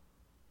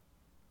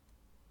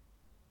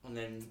 and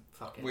then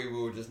fuck it. We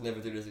will just never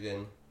do this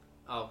again.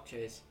 Oh,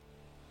 cheers.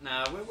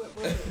 No,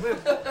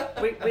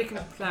 we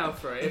can plough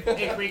through it.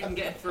 If we can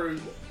get through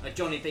a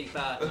Johnny D.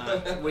 Bad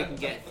match, we can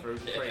get through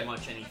pretty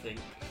much anything.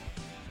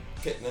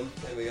 Pitman,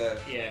 there we go.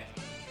 Yeah.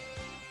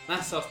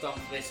 That's us done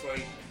for this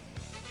week.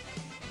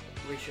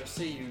 We shall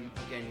see you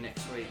again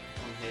next week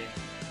on here.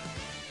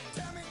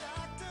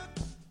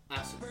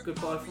 That's a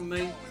goodbye from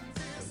me.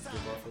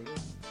 Goodbye from you.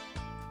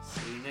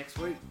 See you next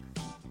week.